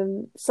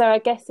 So I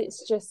guess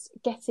it's just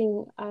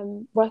getting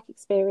work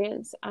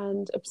experience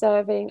and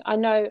observing. I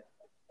know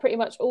pretty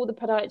much all the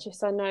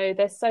podiatrists I know,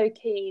 they're so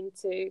keen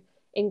to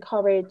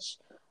encourage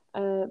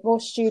more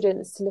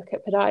students to look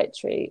at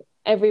podiatry.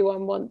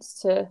 Everyone wants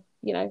to,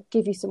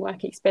 give you some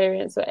work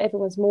experience, or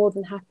everyone's more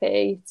than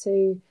happy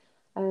to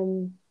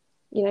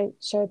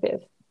show a bit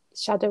of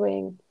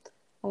shadowing.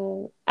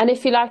 And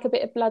if you like a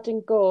bit of blood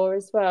and gore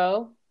as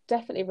well,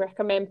 definitely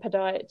recommend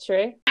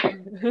podiatry.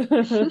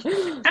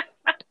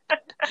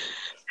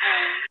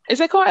 Is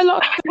there quite a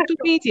lot of social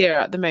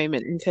media at the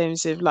moment in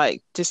terms of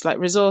just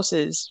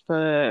resources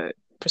for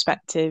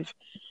prospective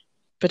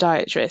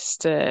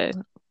podiatrists?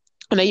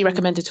 I know you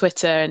recommended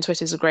Twitter, and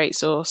Twitter's a great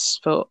source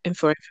for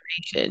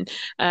information.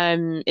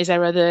 Is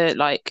there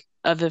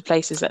other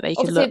places that they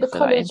can Obviously, look the for that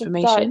College of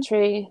information?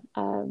 Podiatry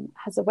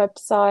has a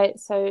website,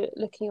 so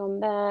looking on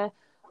there.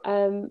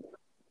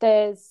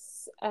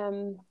 There's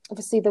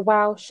obviously the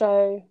WOW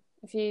show.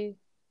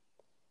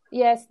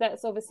 Yes,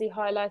 that's obviously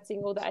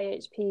highlighting all the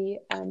AHP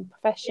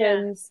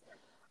professions.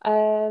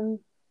 Yeah.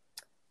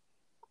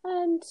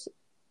 And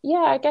yeah,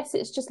 I guess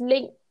it's just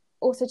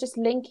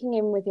linking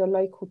in with your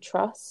local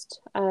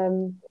trust,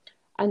 and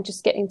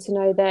just getting to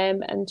know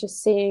them, and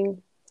just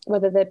seeing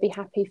whether they'd be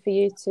happy for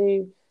you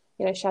to,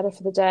 shadow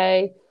for the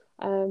day,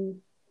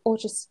 or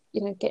just,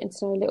 getting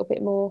to know a little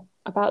bit more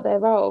about their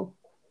role.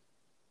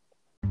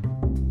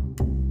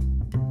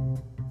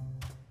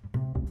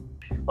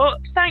 Well,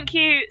 thank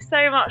you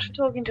so much for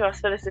talking to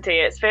us, Felicity.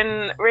 It's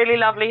been really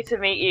lovely to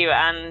meet you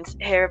and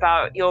hear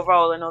about your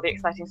role and all the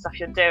exciting stuff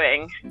you're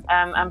doing.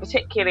 And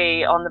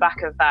particularly on the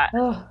back of that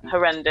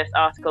horrendous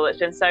article, it's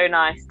been so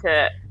nice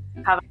to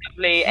have a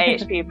lovely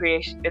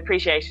AHP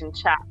appreciation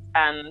chat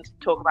and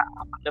talk about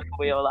how wonderful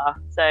we all are.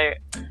 So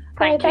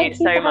thank you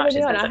so much.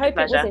 It's been such a pleasure. I hope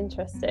it was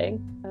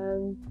interesting.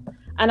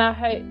 And I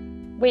hope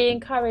we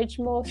encourage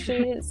more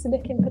students to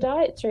look in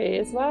podiatry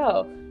as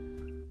well.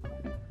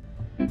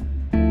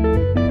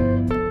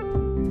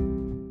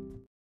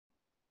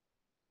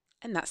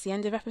 And that's the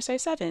end of episode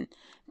 7.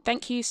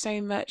 Thank you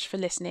so much for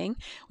listening.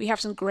 We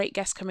have some great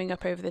guests coming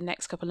up over the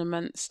next couple of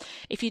months.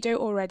 If you don't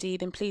already,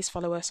 then please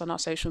follow us on our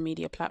social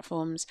media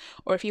platforms.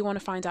 Or if you want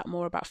to find out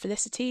more about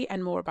Felicity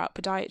and more about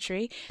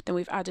podiatry, then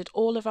we've added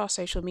all of our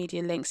social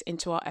media links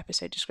into our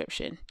episode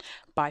description.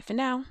 Bye for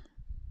now.